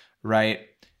 right?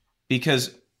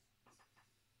 Because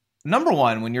number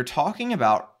one, when you're talking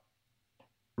about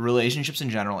relationships in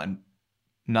general and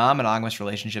non-monogamous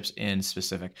relationships in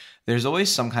specific, there's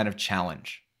always some kind of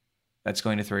challenge that's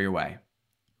going to throw your way,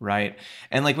 right?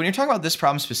 And like when you're talking about this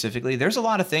problem specifically, there's a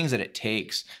lot of things that it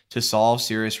takes to solve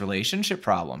serious relationship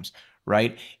problems,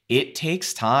 right? It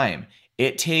takes time.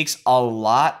 It takes a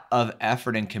lot of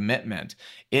effort and commitment.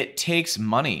 It takes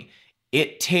money.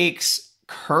 It takes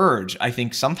courage, I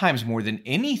think sometimes more than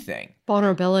anything.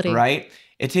 Vulnerability. Right?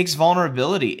 It takes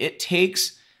vulnerability. It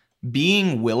takes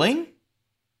being willing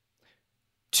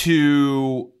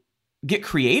to get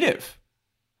creative,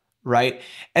 right?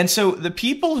 And so the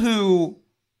people who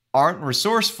aren't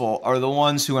resourceful are the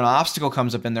ones who an obstacle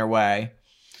comes up in their way,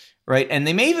 right? And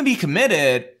they may even be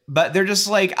committed, but they're just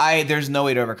like, there's no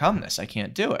way to overcome this. I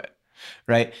can't do it,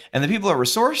 right? And the people who are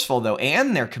resourceful though,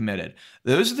 and they're committed,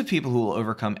 those are the people who will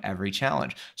overcome every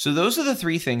challenge. So those are the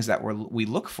three things that we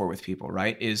look for with people,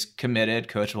 right? Is committed,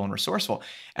 coachable, and resourceful.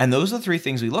 And those are the three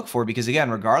things we look for because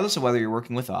again, regardless of whether you're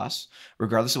working with us,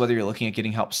 regardless of whether you're looking at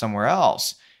getting help somewhere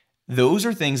else, those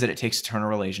are things that it takes to turn a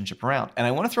relationship around. And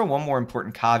I want to throw one more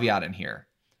important caveat in here.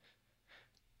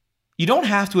 You don't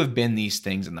have to have been these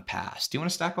things in the past. Do you want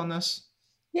to stack on this?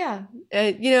 Yeah.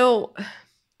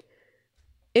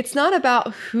 It's not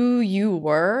about who you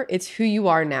were, it's who you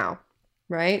are now,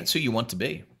 right? It's who you want to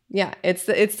be. Yeah, it's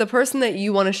the person that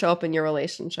you want to show up in your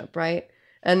relationship, right?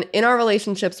 And in our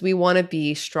relationships, we want to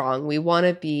be strong. We want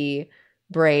to be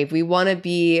brave. We want to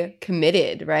be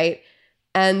committed, right?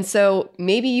 And so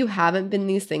maybe you haven't been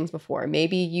these things before.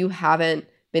 Maybe you haven't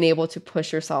been able to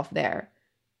push yourself there.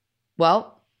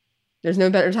 Well, there's no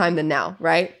better time than now,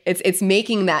 right? It's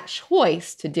making that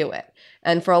choice to do it.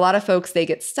 And for a lot of folks, they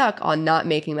get stuck on not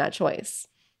making that choice.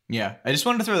 Yeah, I just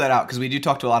wanted to throw that out because we do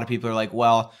talk to a lot of people who are like,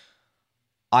 well,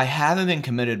 I haven't been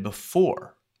committed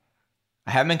before.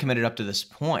 I haven't been committed up to this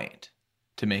point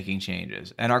to making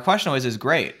changes. And our question always is,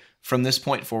 great, from this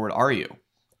point forward, are you?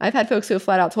 I've had folks who have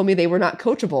flat out told me they were not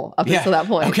coachable up until that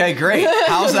point. Okay, great.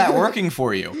 How's that working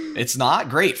for you? It's not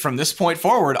great. From this point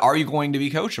forward, are you going to be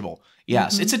coachable?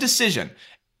 Yes, It's a decision.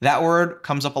 That word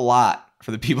comes up a lot for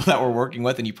the people that we're working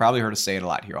with, and you probably heard us say it a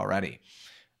lot here already,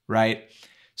 right?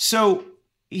 So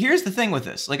here's the thing with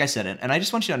this. Like I said, and I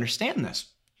just want you to understand this.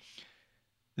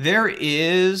 There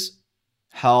is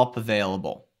help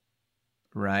available,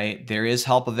 right? There is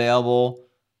help available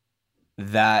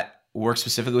that works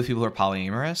specifically with people who are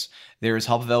polyamorous. There is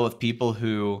help available with people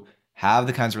who have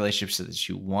the kinds of relationships that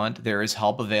you want. There is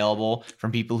help available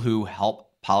from people who help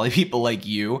poly people like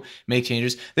you make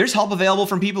changes. There's help available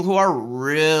from people who are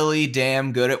really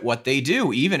damn good at what they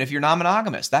do, even if you're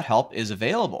non-monogamous. That help is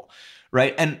available,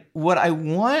 right? And what I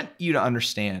want you to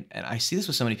understand, and I see this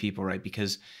with so many people, right?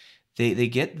 Because they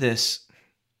get this,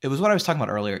 it was what I was talking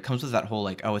about earlier. It comes with that whole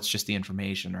like, oh, it's just the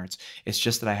information, or it's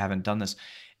just that I haven't done this.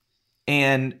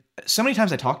 And so many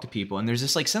times I talk to people and there's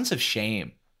this like sense of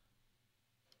shame,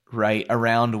 right?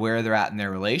 Around where they're at in their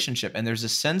relationship. And there's a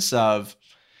sense of,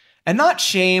 and not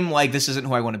shame like this isn't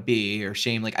who I want to be, or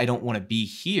shame like I don't want to be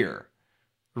here,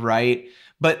 right?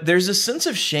 But there's a sense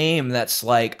of shame that's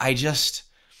like, I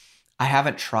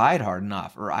haven't tried hard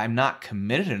enough, or I'm not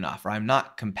committed enough, or I'm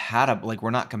not compatible, like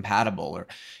we're not compatible, or,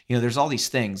 there's all these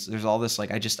things. There's all this like,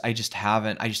 I just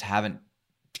haven't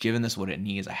given this what it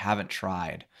needs. I haven't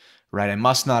tried, right? I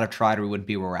must not have tried or we wouldn't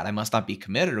be where we're at. I must not be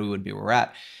committed or we wouldn't be where we're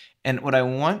at. And what I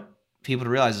want people to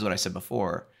realize is what I said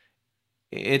before.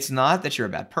 It's not that you're a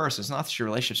bad person. It's not that your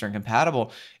relationships are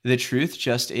incompatible. The truth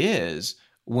just is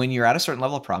when you're at a certain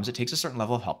level of problems, it takes a certain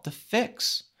level of help to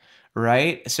fix,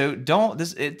 right? So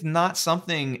it's not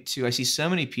something I see so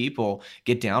many people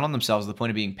get down on themselves to the point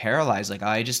of being paralyzed. Like,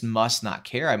 I just must not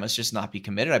care. I must just not be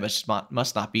committed. I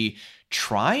must not be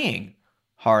trying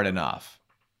hard enough.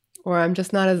 Or I'm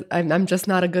just not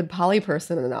a good poly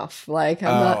person enough. Like,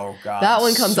 God, that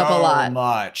one comes up a lot.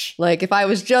 Much. Like, if I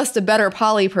was just a better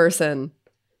poly person,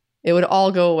 it would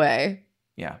all go away.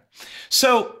 Yeah.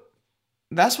 So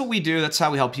that's what we do. That's how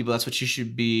we help people. That's what you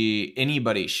should be.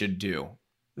 Anybody should do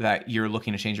that you're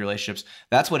looking to change your relationships.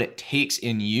 That's what it takes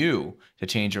in you to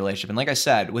change your relationship. And like I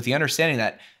said, with the understanding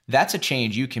that that's a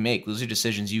change you can make. Those are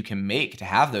decisions you can make to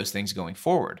have those things going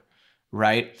forward,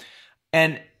 right?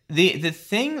 And the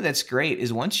thing that's great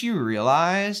is once you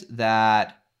realize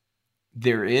that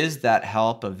there is that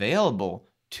help available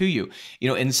to you,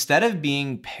 instead of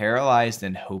being paralyzed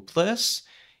and hopeless,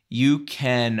 you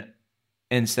can,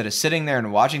 instead of sitting there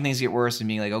and watching things get worse and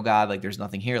being like, oh God, like there's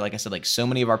nothing here. Like I said, like so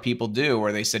many of our people do,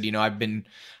 where they said, I've been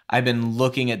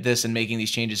looking at this and making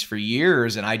these changes for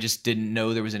years and I just didn't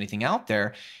know there was anything out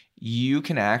there. You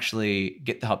can actually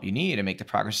get the help you need and make the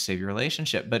progress to save your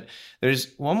relationship. But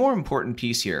there's one more important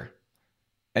piece here.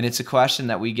 And it's a question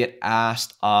that we get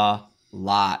asked a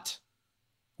lot.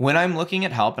 When I'm looking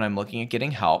at help and I'm looking at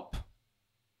getting help,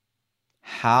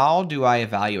 how do I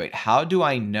evaluate? How do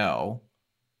I know?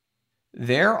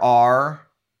 There are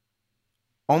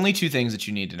only two things that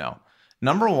you need to know.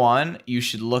 Number one, you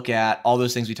should look at all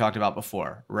those things we talked about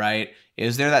before, right?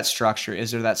 Is there that structure?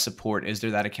 Is there that support? Is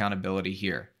there that accountability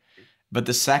here? But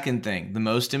the second thing, the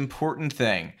most important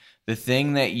thing, the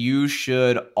thing that you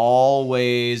should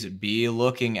always be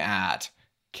looking at,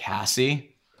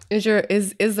 Cassie, is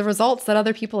the results that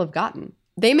other people have gotten.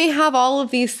 They may have all of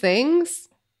these things,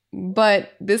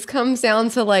 but this comes down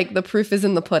to like the proof is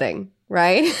in the pudding,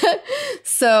 right?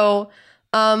 So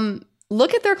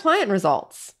look at their client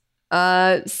results.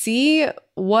 See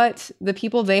what the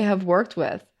people they have worked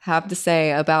with have to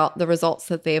say about the results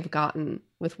that they've gotten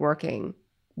with working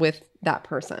with that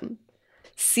person.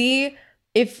 See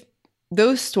if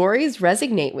those stories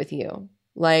resonate with you.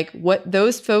 Like what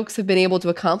those folks have been able to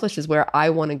accomplish is where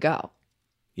I want to go.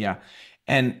 Yeah.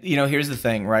 And, here's the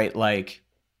thing, right? Like,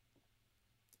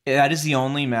 that is the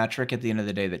only metric at the end of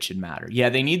the day that should matter. Yeah,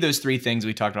 they need those three things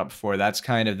we talked about before. That's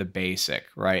kind of the basic,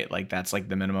 right? Like that's like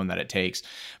the minimum that it takes.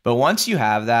 But once you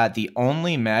have that, the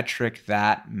only metric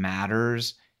that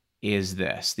matters is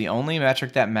this. The only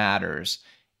metric that matters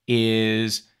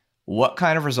is what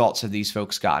kind of results have these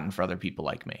folks gotten for other people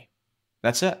like me?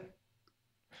 That's it.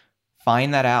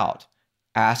 Find that out.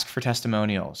 Ask for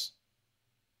testimonials.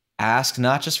 Ask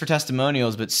not just for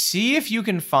testimonials, but see if you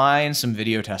can find some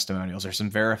video testimonials or some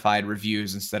verified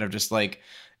reviews instead of just like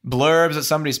blurbs that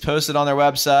somebody's posted on their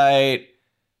website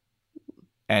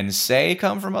and say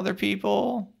come from other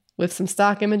people. With some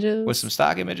stock images.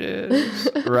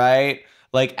 Right?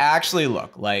 Like actually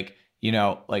look, like,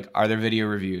 are there video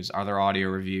reviews? Are there audio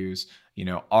reviews?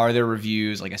 Are there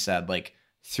reviews, like I said, like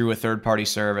through a third-party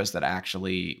service that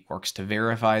actually works to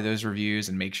verify those reviews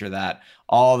and make sure that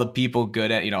all the people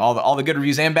good at, all the good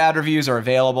reviews and bad reviews are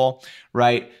available,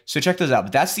 right? So check those out.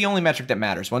 But that's the only metric that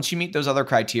matters. Once you meet those other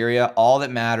criteria, all that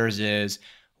matters is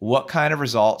what kind of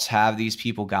results have these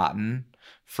people gotten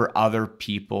for other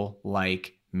people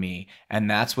like me? And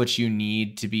that's what you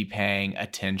need to be paying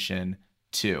attention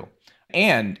to.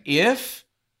 And if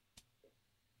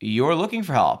you're looking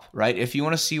for help, right? If you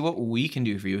want to see what we can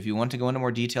do for you, if you want to go into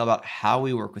more detail about how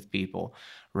we work with people,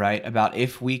 right? About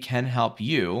if we can help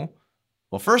you,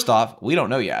 well, first off, we don't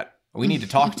know yet. We need to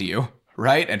talk to you,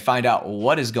 right? And find out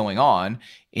what is going on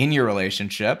in your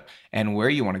relationship and where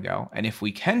you want to go. And if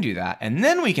we can do that, and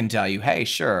then we can tell you, hey,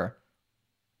 sure,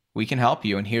 we can help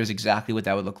you. And here's exactly what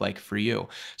that would look like for you.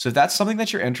 So if that's something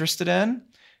that you're interested in,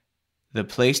 the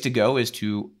place to go is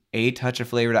to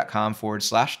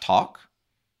atouchofflavor.com/talk.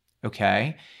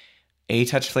 Okay,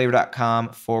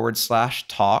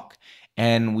 atouchflavor.com/talk,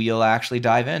 and we'll actually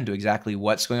dive into exactly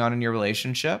what's going on in your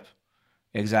relationship,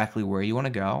 exactly where you want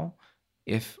to go,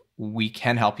 if we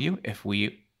can help you, if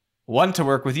we want to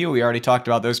work with you. We already talked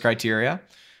about those criteria,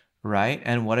 right?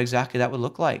 And what exactly that would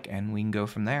look like, and we can go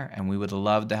from there. And we would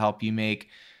love to help you make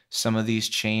some of these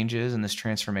changes and this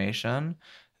transformation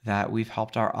that we've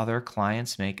helped our other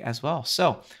clients make as well.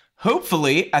 So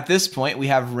hopefully at this point we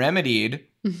have remedied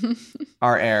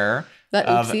our error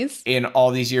of in all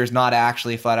these years not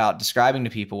actually flat out describing to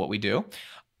people what we do.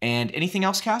 And anything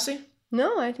else, Cassie?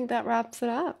 No, I think that wraps it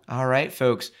up. All right,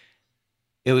 folks.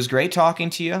 It was great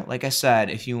talking to you. Like I said,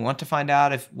 if you want to find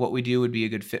out if what we do would be a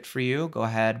good fit for you, go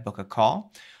ahead, book a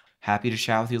call. Happy to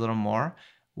chat with you a little more.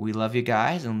 We love you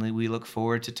guys, and we look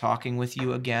forward to talking with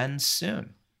you again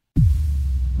soon.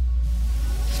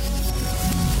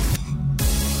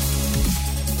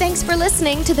 Thanks for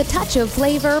listening to the Touch of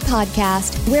Flavor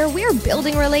podcast, where we're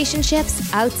building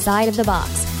relationships outside of the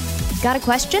box. Got a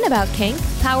question about kink,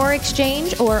 power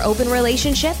exchange, or open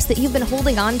relationships that you've been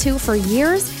holding on to for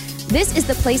years? This is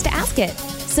the place to ask it.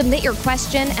 Submit your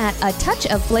question at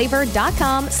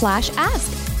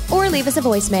atouchofflavor.com/ask or leave us a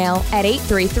voicemail at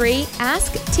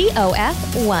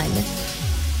 833-ASK-TOF1.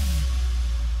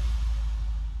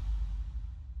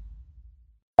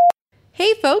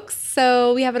 Hey folks,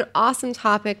 so we have an awesome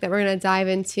topic that we're going to dive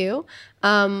into.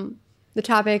 The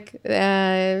topic,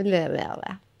 yeah.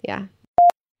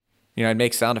 I'd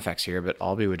make sound effects here, but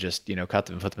Albie would just, cut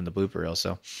them and put them in the blooper reel,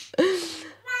 so.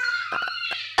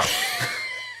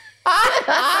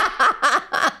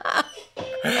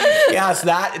 Yes,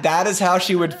 that is how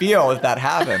she would feel if that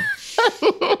happened.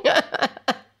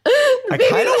 I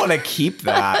kind of want to keep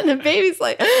that. And the baby's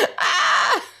like,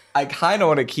 ah! I kind of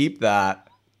want to keep that.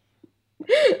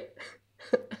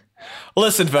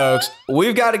 Listen, folks,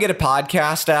 we've got to get a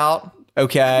podcast out,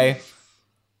 okay?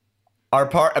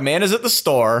 Amanda's at the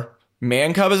store.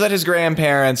 Man Cub is at his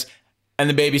grandparents. and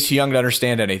the baby's too young to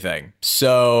understand anything.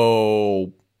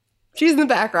 So She's in the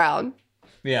background.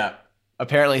 yeah,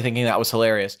 apparently thinking that was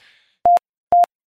hilarious.